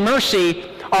goodness and mercy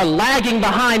are lagging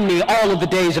behind me all of the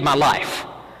days of my life.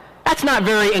 That's not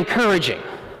very encouraging,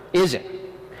 is it?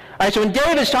 All right, so when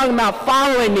David is talking about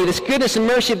following me, this goodness and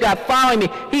mercy of God following me,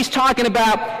 he's talking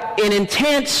about an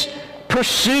intense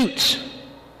pursuit.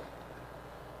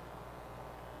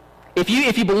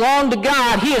 If you belong to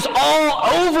God, he is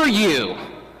all over you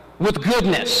with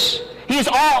goodness. He is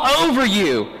all over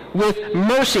you with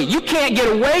mercy. You can't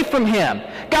get away from him.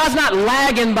 God's not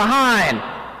lagging behind.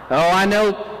 Oh, I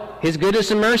know his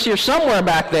goodness and mercy are somewhere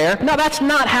back there. No, that's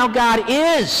not how God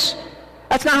is.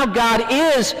 That's not how God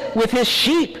is with his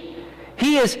sheep.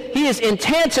 He is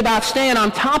intense about staying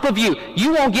on top of you.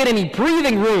 You won't get any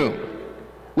breathing room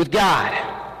with God.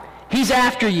 He's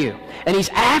after you. And he's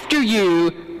after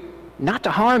you not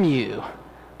to harm you,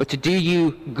 but to do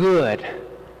you good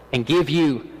and give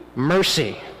you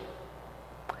mercy.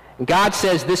 And God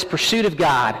says this pursuit of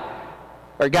God,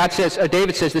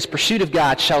 David says this pursuit of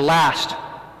God shall last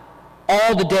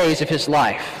all the days of his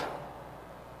life.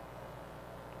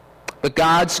 But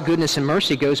God's goodness and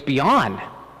mercy goes beyond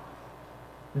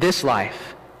this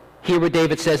life. Hear what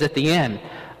David says at the end,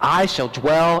 I shall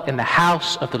dwell in the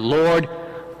house of the Lord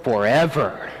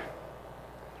forever.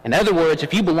 In other words,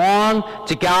 if you belong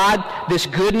to God, this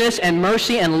goodness and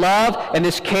mercy and love and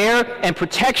this care and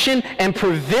protection and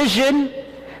provision,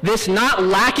 this not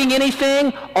lacking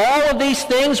anything, all of these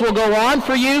things will go on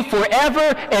for you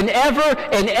forever and ever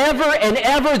and ever and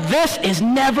ever. This is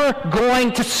never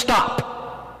going to stop.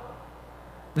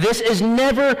 This is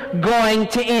never going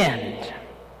to end.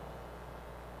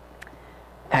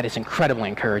 That is incredibly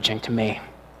encouraging to me.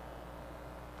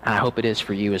 And I hope it is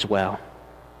for you as well.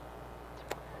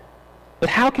 But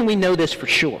how can we know this for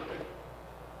sure?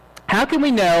 How can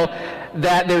we know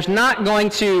that there's not going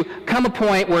to come a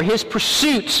point where his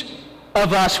pursuit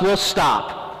of us will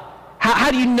stop? How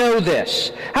do you know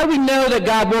this? How do we know that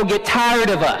God won't get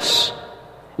tired of us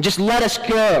and just let us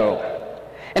go?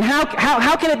 And how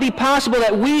can it be possible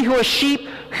that we who are sheep,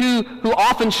 who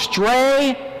often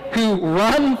stray, who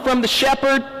run from the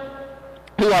shepherd,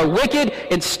 who are wicked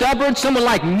and stubborn, someone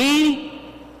like me,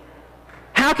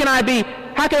 how can I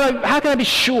be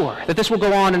sure that this will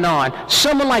go on and on?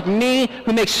 Someone like me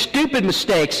who makes stupid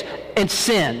mistakes and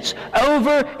sins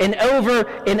over and over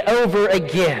and over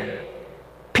again.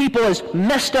 People as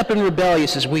messed up and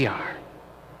rebellious as we are.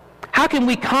 How can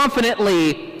we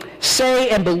confidently say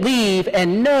and believe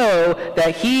and know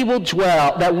that we will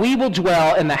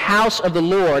dwell in the house of the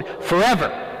Lord forever,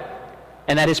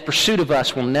 and that his pursuit of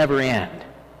us will never end?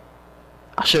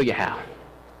 I'll show you how.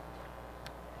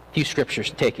 A few scriptures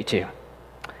to take you to.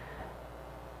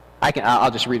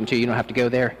 I'll just read them to you. You don't have to go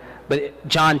there. But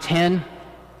John 10,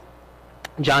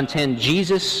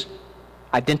 Jesus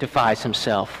identifies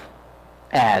himself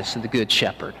as the Good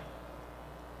Shepherd.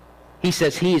 He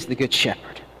says he is the Good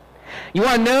Shepherd. You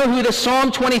want to know who the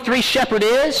Psalm 23 shepherd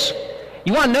is?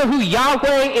 You want to know who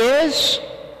Yahweh is?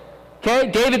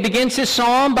 Okay, David begins his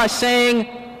psalm by saying,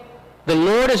 the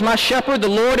Lord is my shepherd. The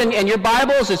Lord in your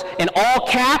Bibles is in all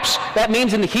caps. That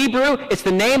means in the Hebrew, it's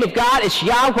the name of God. It's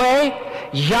Yahweh.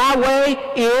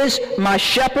 Yahweh is my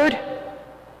shepherd.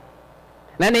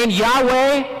 And that name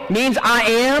Yahweh means I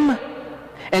am.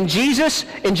 And Jesus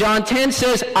in John 10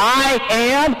 says, I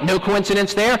am, no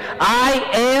coincidence there, I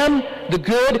am the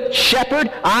good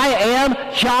shepherd. I am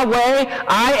Yahweh.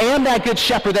 I am that good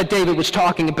shepherd that David was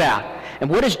talking about. And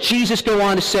what does Jesus go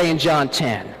on to say in John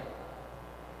 10?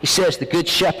 He says the good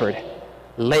shepherd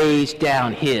lays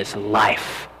down his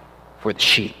life for the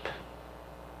sheep.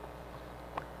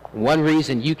 One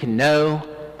reason you can know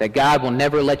that God will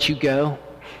never let you go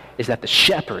is that the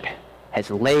shepherd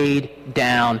has laid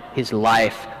down his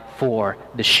life for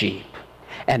the sheep.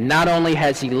 And not only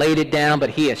has he laid it down,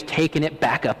 but he has taken it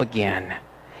back up again.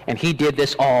 And he did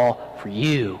this all for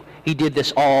you. He did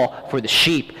this all for the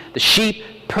sheep. The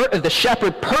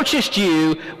shepherd purchased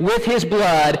you with his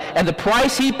blood, and the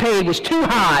price he paid was too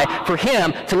high for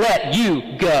him to let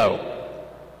you go.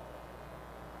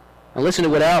 Now listen to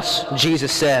what else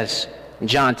Jesus says in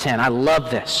John 10. I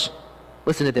love this.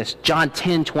 Listen to this. John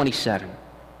 10:27.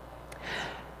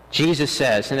 Jesus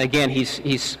says, and again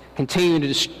he's continuing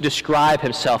to describe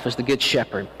himself as the good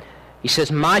shepherd. He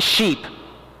says, my sheep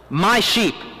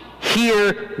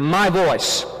hear my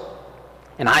voice,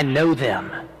 and I know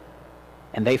them,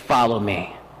 and they follow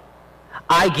me.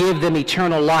 I give them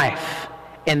eternal life,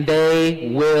 and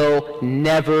they will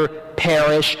never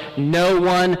perish. No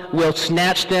one will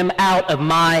snatch them out of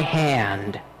my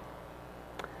hand.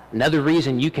 Another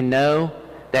reason you can know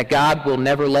that God will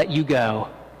never let you go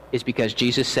is because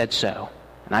Jesus said so.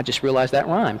 And I just realized that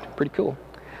rhymed. Pretty cool.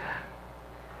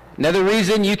 Another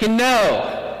reason you can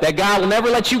know that God will never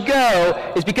let you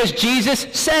go is because Jesus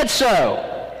said so.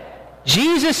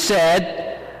 Jesus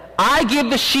said, I give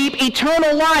the sheep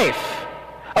eternal life.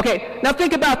 Okay, now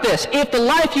think about this. If the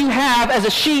life you have as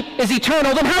a sheep is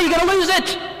eternal, then how are you going to lose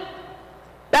it?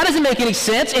 That doesn't make any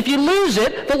sense. If you lose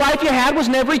it, the life you had was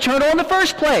never eternal in the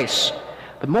first place.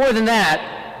 But more than that,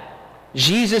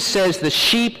 Jesus says the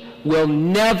sheep will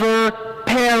never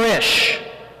perish.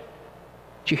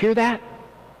 Did you hear that?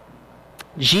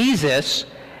 Jesus,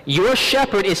 your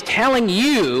shepherd, is telling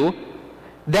you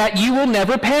that you will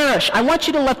never perish. I want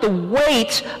you to let the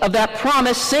weight of that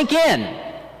promise sink in.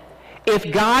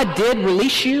 If God did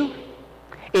release you,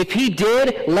 if he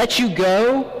did let you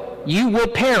go, you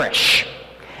would perish.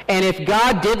 And if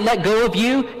God did let go of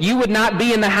you, you would not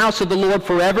be in the house of the Lord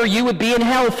forever. You would be in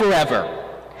hell forever.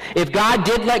 If God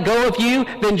did let go of you,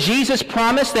 then Jesus'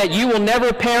 promise that you will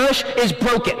never perish is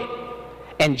broken.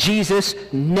 And Jesus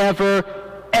never,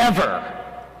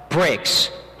 ever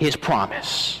breaks his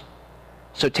promise.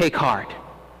 So take heart.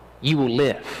 You will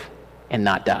live and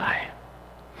not die.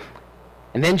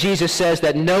 And then Jesus says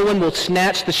that no one will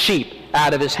snatch the sheep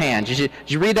out of his hand. Did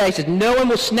you read that? He says, no one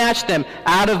will snatch them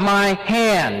out of my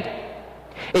hand.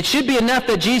 It should be enough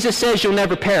that Jesus says you'll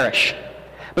never perish.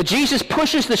 But Jesus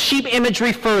pushes the sheep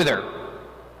imagery further.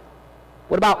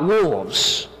 What about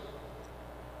wolves?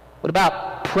 What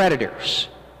about predators?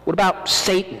 What about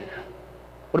Satan?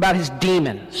 What about his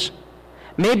demons?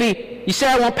 Maybe you say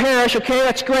I won't perish, okay,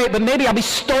 that's great, but maybe I'll be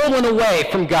stolen away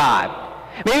from God.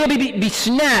 Maybe I'll be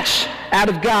snatched out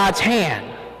of God's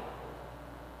hand.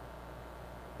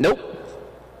 Nope.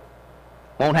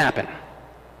 Won't happen.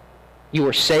 You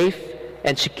are safe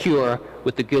and secure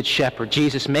with the Good Shepherd.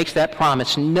 Jesus makes that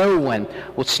promise. No one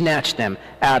will snatch them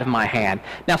out of my hand.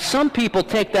 Now, some people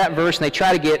take that verse and they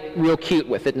try to get real cute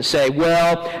with it and say,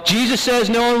 well, Jesus says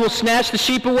no one will snatch the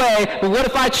sheep away, but what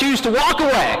if I choose to walk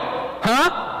away?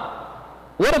 Huh?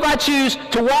 What if I choose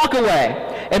to walk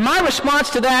away? And my response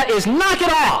to that is knock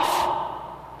it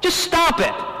off. Just stop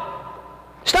it.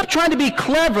 Stop trying to be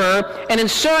clever and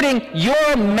inserting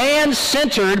your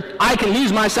man-centered, I can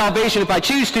lose my salvation if I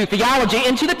choose to, theology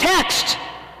into the text.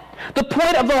 The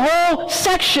point of the whole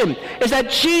section is that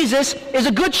Jesus is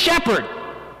a good shepherd.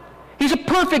 He's a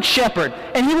perfect shepherd,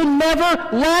 and he will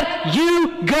never let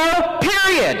you go,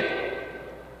 period.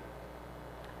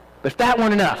 But if that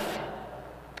weren't enough,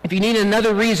 if you need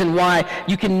another reason why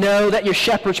you can know that your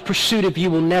shepherd's pursuit of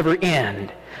you will never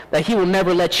end, that he will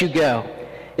never let you go,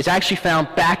 is actually found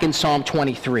back in Psalm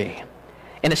 23,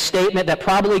 in a statement that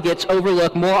probably gets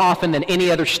overlooked more often than any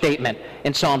other statement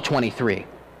in Psalm 23.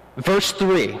 Verse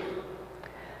 3,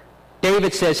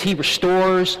 David says, he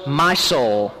restores my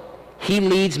soul. He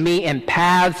leads me in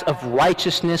paths of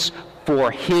righteousness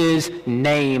for his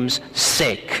name's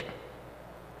sake.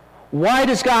 Why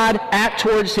does God act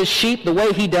towards his sheep the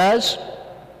way he does?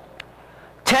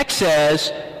 Text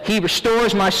says, he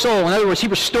restores my soul. In other words, he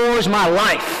restores my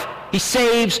life. He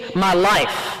saves my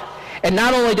life. And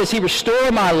not only does he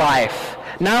restore my life,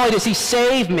 not only does he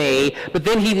save me, but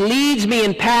then he leads me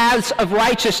in paths of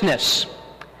righteousness.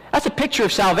 That's a picture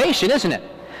of salvation, isn't it?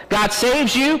 God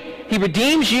saves you, he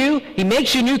redeems you, he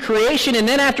makes you a new creation, and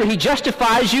then after he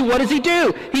justifies you, what does he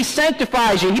do? He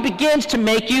sanctifies you. He begins to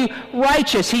make you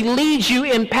righteous. He leads you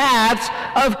in paths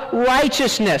of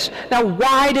righteousness. Now,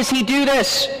 why does he do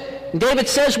this? David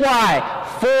says why?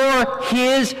 For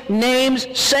his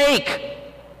name's sake.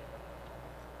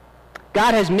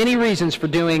 God has many reasons for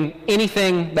doing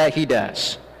anything that he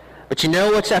does. But you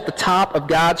know what's at the top of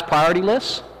God's priority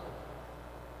list?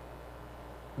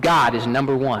 God is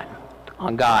number one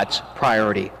on God's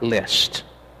priority list.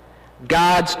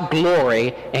 God's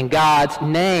glory and God's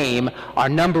name are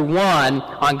number one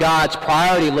on God's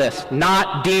priority list.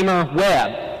 Not Deemer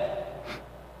Webb.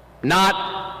 Not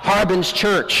Harbin's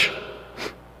Church.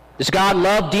 Does God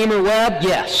love Deemer Webb?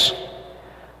 Yes.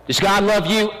 Does God love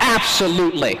you?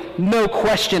 Absolutely. No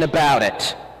question about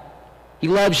it. He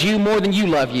loves you more than you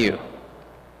love you.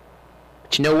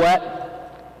 But you know what?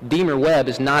 Deemer Webb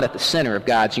is not at the center of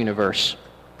God's universe,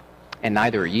 and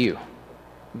neither are you.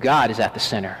 God is at the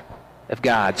center of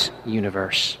God's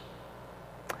universe.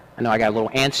 I know I got a little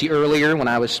antsy earlier when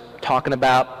I was talking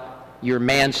about your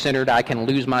man-centered, I can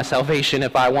lose my salvation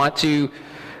if I want to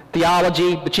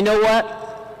theology, but you know what?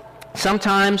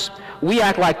 Sometimes we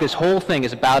act like this whole thing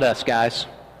is about us, guys.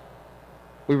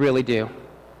 We really do.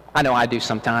 I know I do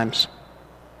sometimes.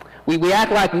 We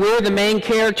act like we're the main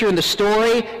character in the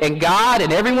story, and God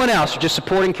and everyone else are just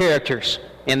supporting characters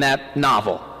in that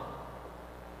novel.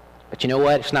 But you know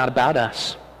what? It's not about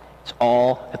us. It's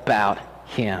all about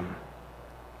him.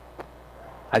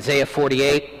 Isaiah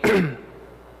 48,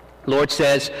 Lord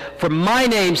says, "For my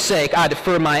name's sake I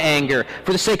defer my anger.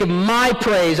 For the sake of my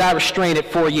praise I restrain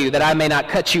it for you, that I may not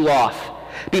cut you off.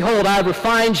 Behold, I have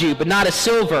refined you, but not as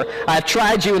silver. I have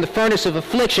tried you in the furnace of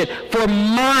affliction. For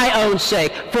my own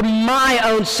sake,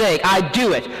 I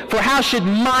do it. For how should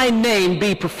my name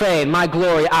be profaned? My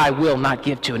glory I will not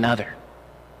give to another."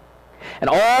 And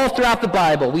all throughout the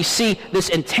Bible, we see this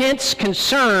intense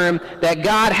concern that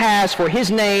God has for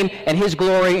his name and his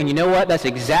glory. And you know what? That's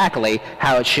exactly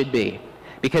how it should be.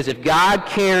 Because if God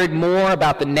cared more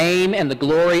about the name and the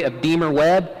glory of Deemer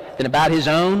Webb than about his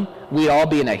own, we'd all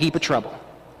be in a heap of trouble.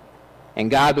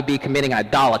 And God would be committing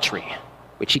idolatry,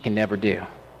 which he can never do.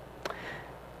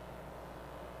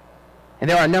 And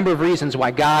there are a number of reasons why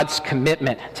God's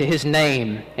commitment to his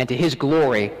name and to his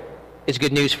glory is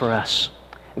good news for us.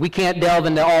 We can't delve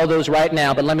into all those right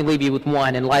now, but let me leave you with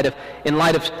one in light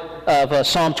of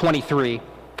Psalm 23.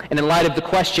 And in light of the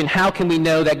question, how can we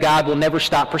know that God will never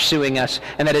stop pursuing us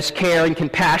and that his care and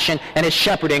compassion and his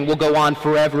shepherding will go on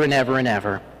forever and ever and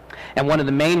ever? And one of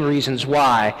the main reasons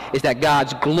why is that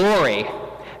God's glory,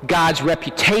 God's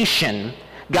reputation,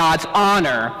 God's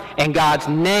honor, and God's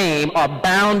name are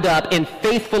bound up in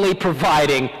faithfully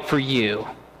providing for you.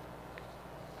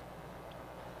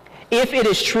 If it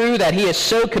is true that he is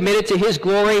so committed to his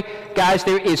glory, guys,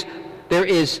 there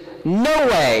is no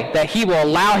way that he will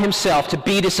allow himself to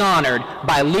be dishonored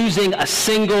by losing a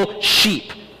single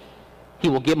sheep. He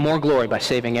will get more glory by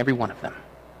saving every one of them.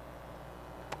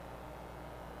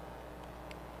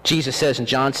 Jesus says in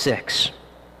John 6,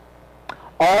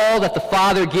 "All that the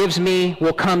Father gives me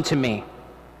will come to me,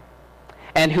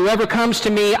 and whoever comes to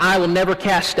me I will never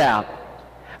cast out.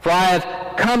 For I have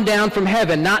come down from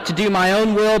heaven not to do my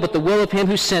own will, but the will of him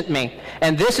who sent me.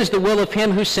 And this is the will of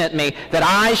him who sent me, that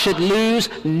I should lose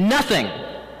nothing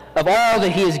of all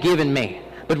that he has given me,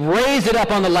 but raise it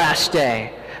up on the last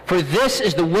day. For this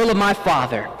is the will of my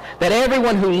Father, that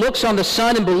everyone who looks on the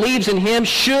Son and believes in him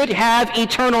should have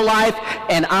eternal life,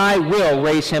 and I will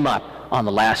raise him up on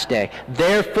the last day.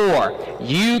 Therefore,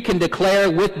 you can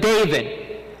declare with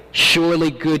David,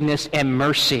 surely goodness and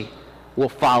mercy will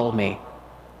follow me,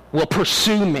 will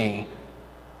pursue me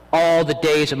all the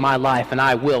days of my life, and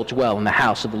I will dwell in the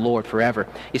house of the Lord forever."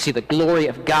 You see, the glory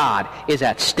of God is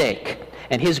at stake,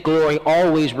 and his glory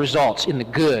always results in the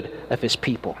good of his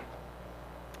people.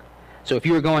 So if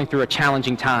you are going through a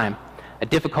challenging time, a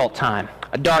difficult time,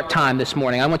 a dark time this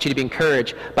morning, I want you to be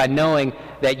encouraged by knowing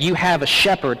that you have a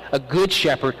shepherd, a good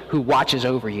shepherd, who watches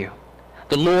over you.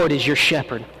 The Lord is your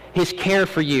shepherd. His care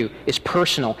for you is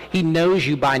personal. He knows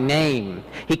you by name.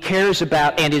 He cares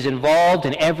about and is involved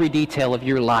in every detail of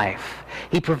your life.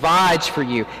 He provides for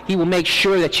you. He will make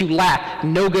sure that you lack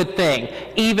no good thing.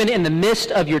 Even in the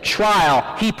midst of your trial,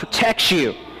 he protects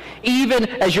you. Even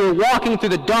as you're walking through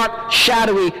the dark,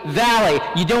 shadowy valley,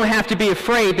 you don't have to be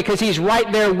afraid because he's right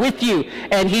there with you,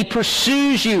 and he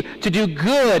pursues you to do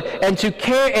good and to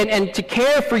care and to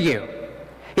care for you.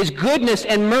 His goodness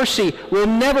and mercy will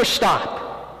never stop.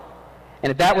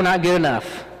 And if that were not good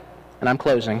enough, and I'm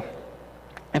closing,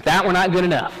 if that were not good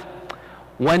enough,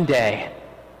 one day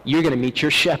you're going to meet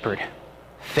your shepherd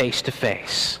face to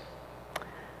face.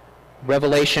 Book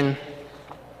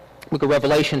of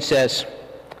Revelation says,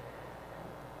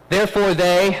 "Therefore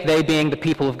they being the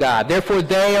people of God, therefore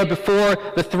they are before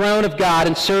the throne of God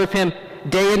and serve him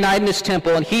day and night in his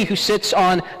temple, and he who sits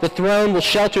on the throne will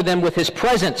shelter them with his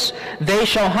presence. They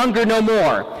shall hunger no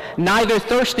more, neither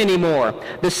thirst any more.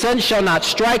 The sun shall not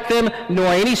strike them, nor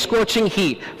any scorching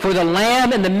heat. For the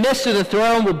Lamb in the midst of the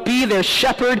throne will be their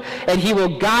shepherd, and he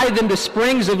will guide them to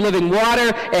springs of living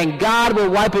water, and God will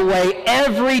wipe away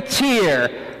every tear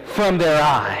from their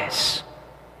eyes."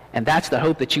 And that's the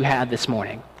hope that you have this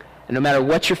morning. And no matter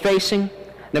what you're facing,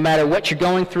 no matter what you're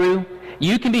going through,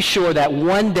 you can be sure that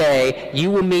one day you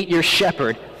will meet your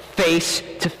shepherd face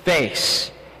to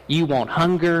face. You won't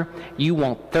hunger, you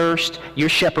won't thirst. Your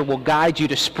shepherd will guide you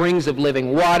to springs of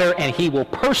living water, and he will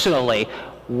personally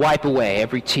wipe away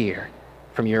every tear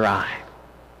from your eye.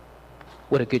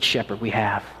 What a good shepherd we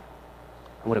have.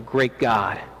 What a great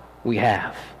God we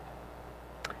have.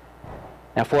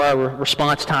 Now for our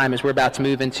response time, as we're about to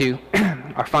move into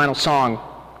our final song,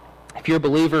 if you're a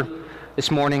believer this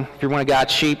morning, if you're one of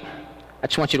God's sheep, I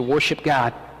just want you to worship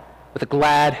God with a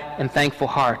glad and thankful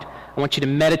heart. I want you to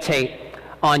meditate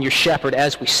on your shepherd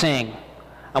as we sing.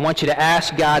 I want you to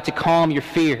ask God to calm your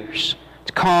fears,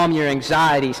 to calm your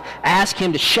anxieties. Ask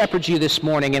him to shepherd you this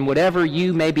morning in whatever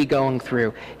you may be going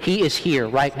through. He is here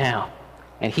right now,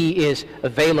 and he is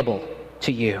available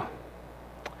to you.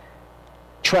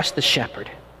 Trust the shepherd.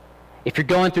 If you're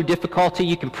going through difficulty,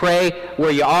 you can pray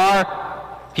where you are.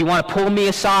 If you want to pull me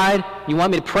aside, you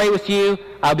want me to pray with you,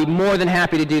 I'll be more than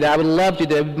happy to do that. I would love to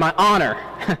do that. It would be my honor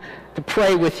to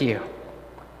pray with you.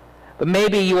 But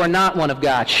maybe you are not one of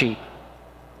God's sheep.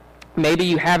 Maybe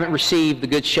you haven't received the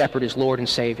Good Shepherd as Lord and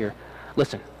Savior.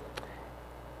 Listen,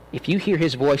 if you hear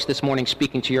his voice this morning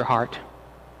speaking to your heart,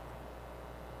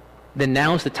 then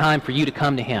now is the time for you to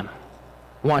come to him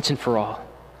once and for all.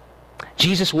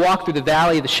 Jesus walked through the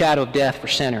valley of the shadow of death for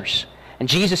sinners. And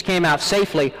Jesus came out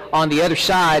safely on the other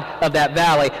side of that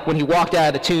valley when he walked out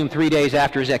of the tomb 3 days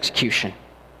after his execution.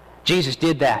 Jesus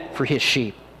did that for his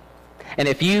sheep. And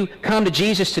if you come to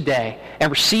Jesus today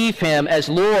and receive him as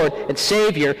Lord and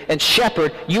Savior and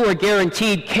Shepherd, you are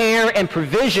guaranteed care and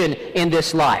provision in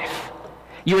this life.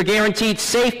 You are guaranteed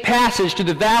safe passage to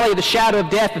the valley of the shadow of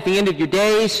death at the end of your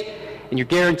days, and you're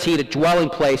guaranteed a dwelling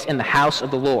place in the house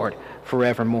of the Lord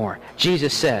forevermore.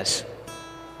 Jesus says,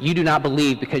 you do not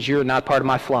believe because you're not part of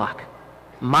my flock.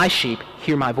 My sheep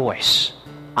hear my voice.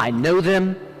 I know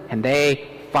them, and they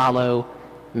follow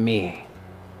me.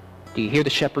 Do you hear the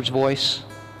shepherd's voice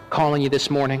calling you this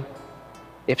morning?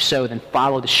 If so, then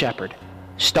follow the shepherd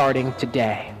starting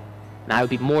today. And I would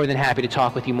be more than happy to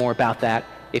talk with you more about that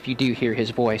if you do hear his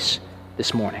voice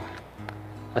this morning.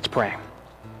 Let's pray.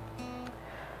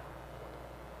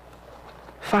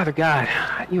 Father God,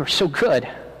 you are so good.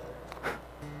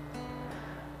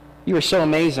 You are so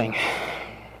amazing.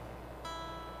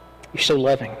 You're so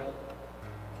loving.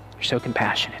 You're so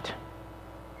compassionate.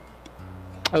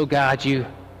 Oh God, you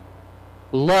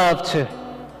love to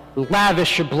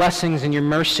lavish your blessings and your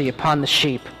mercy upon the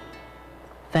sheep.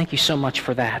 Thank you so much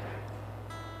for that.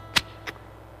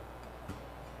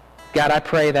 God, I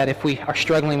pray that if we are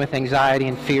struggling with anxiety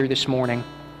and fear this morning,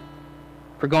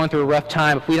 if we're going through a rough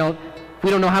time, if we don't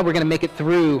know how we're going to make it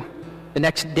through the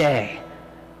next day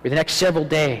or the next several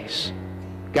days,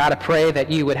 God, I pray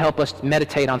that you would help us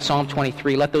meditate on Psalm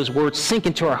 23. Let those words sink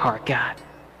into our heart, God,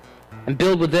 and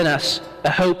build within us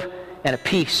a hope and a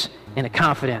peace and a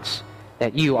confidence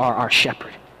that you are our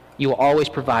shepherd. You will always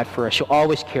provide for us. You'll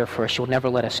always care for us. You'll never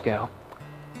let us go.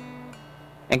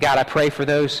 And God, I pray for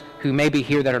those who may be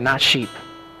here that are not sheep.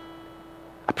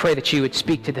 I pray that you would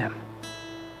speak to them.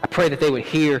 I pray that they would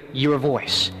hear your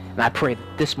voice. And I pray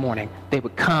that this morning they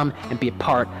would come and be a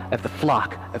part of the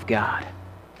flock of God.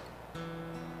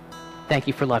 Thank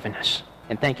you for loving us.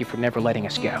 And thank you for never letting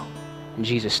us go. In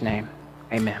Jesus' name,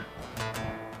 amen.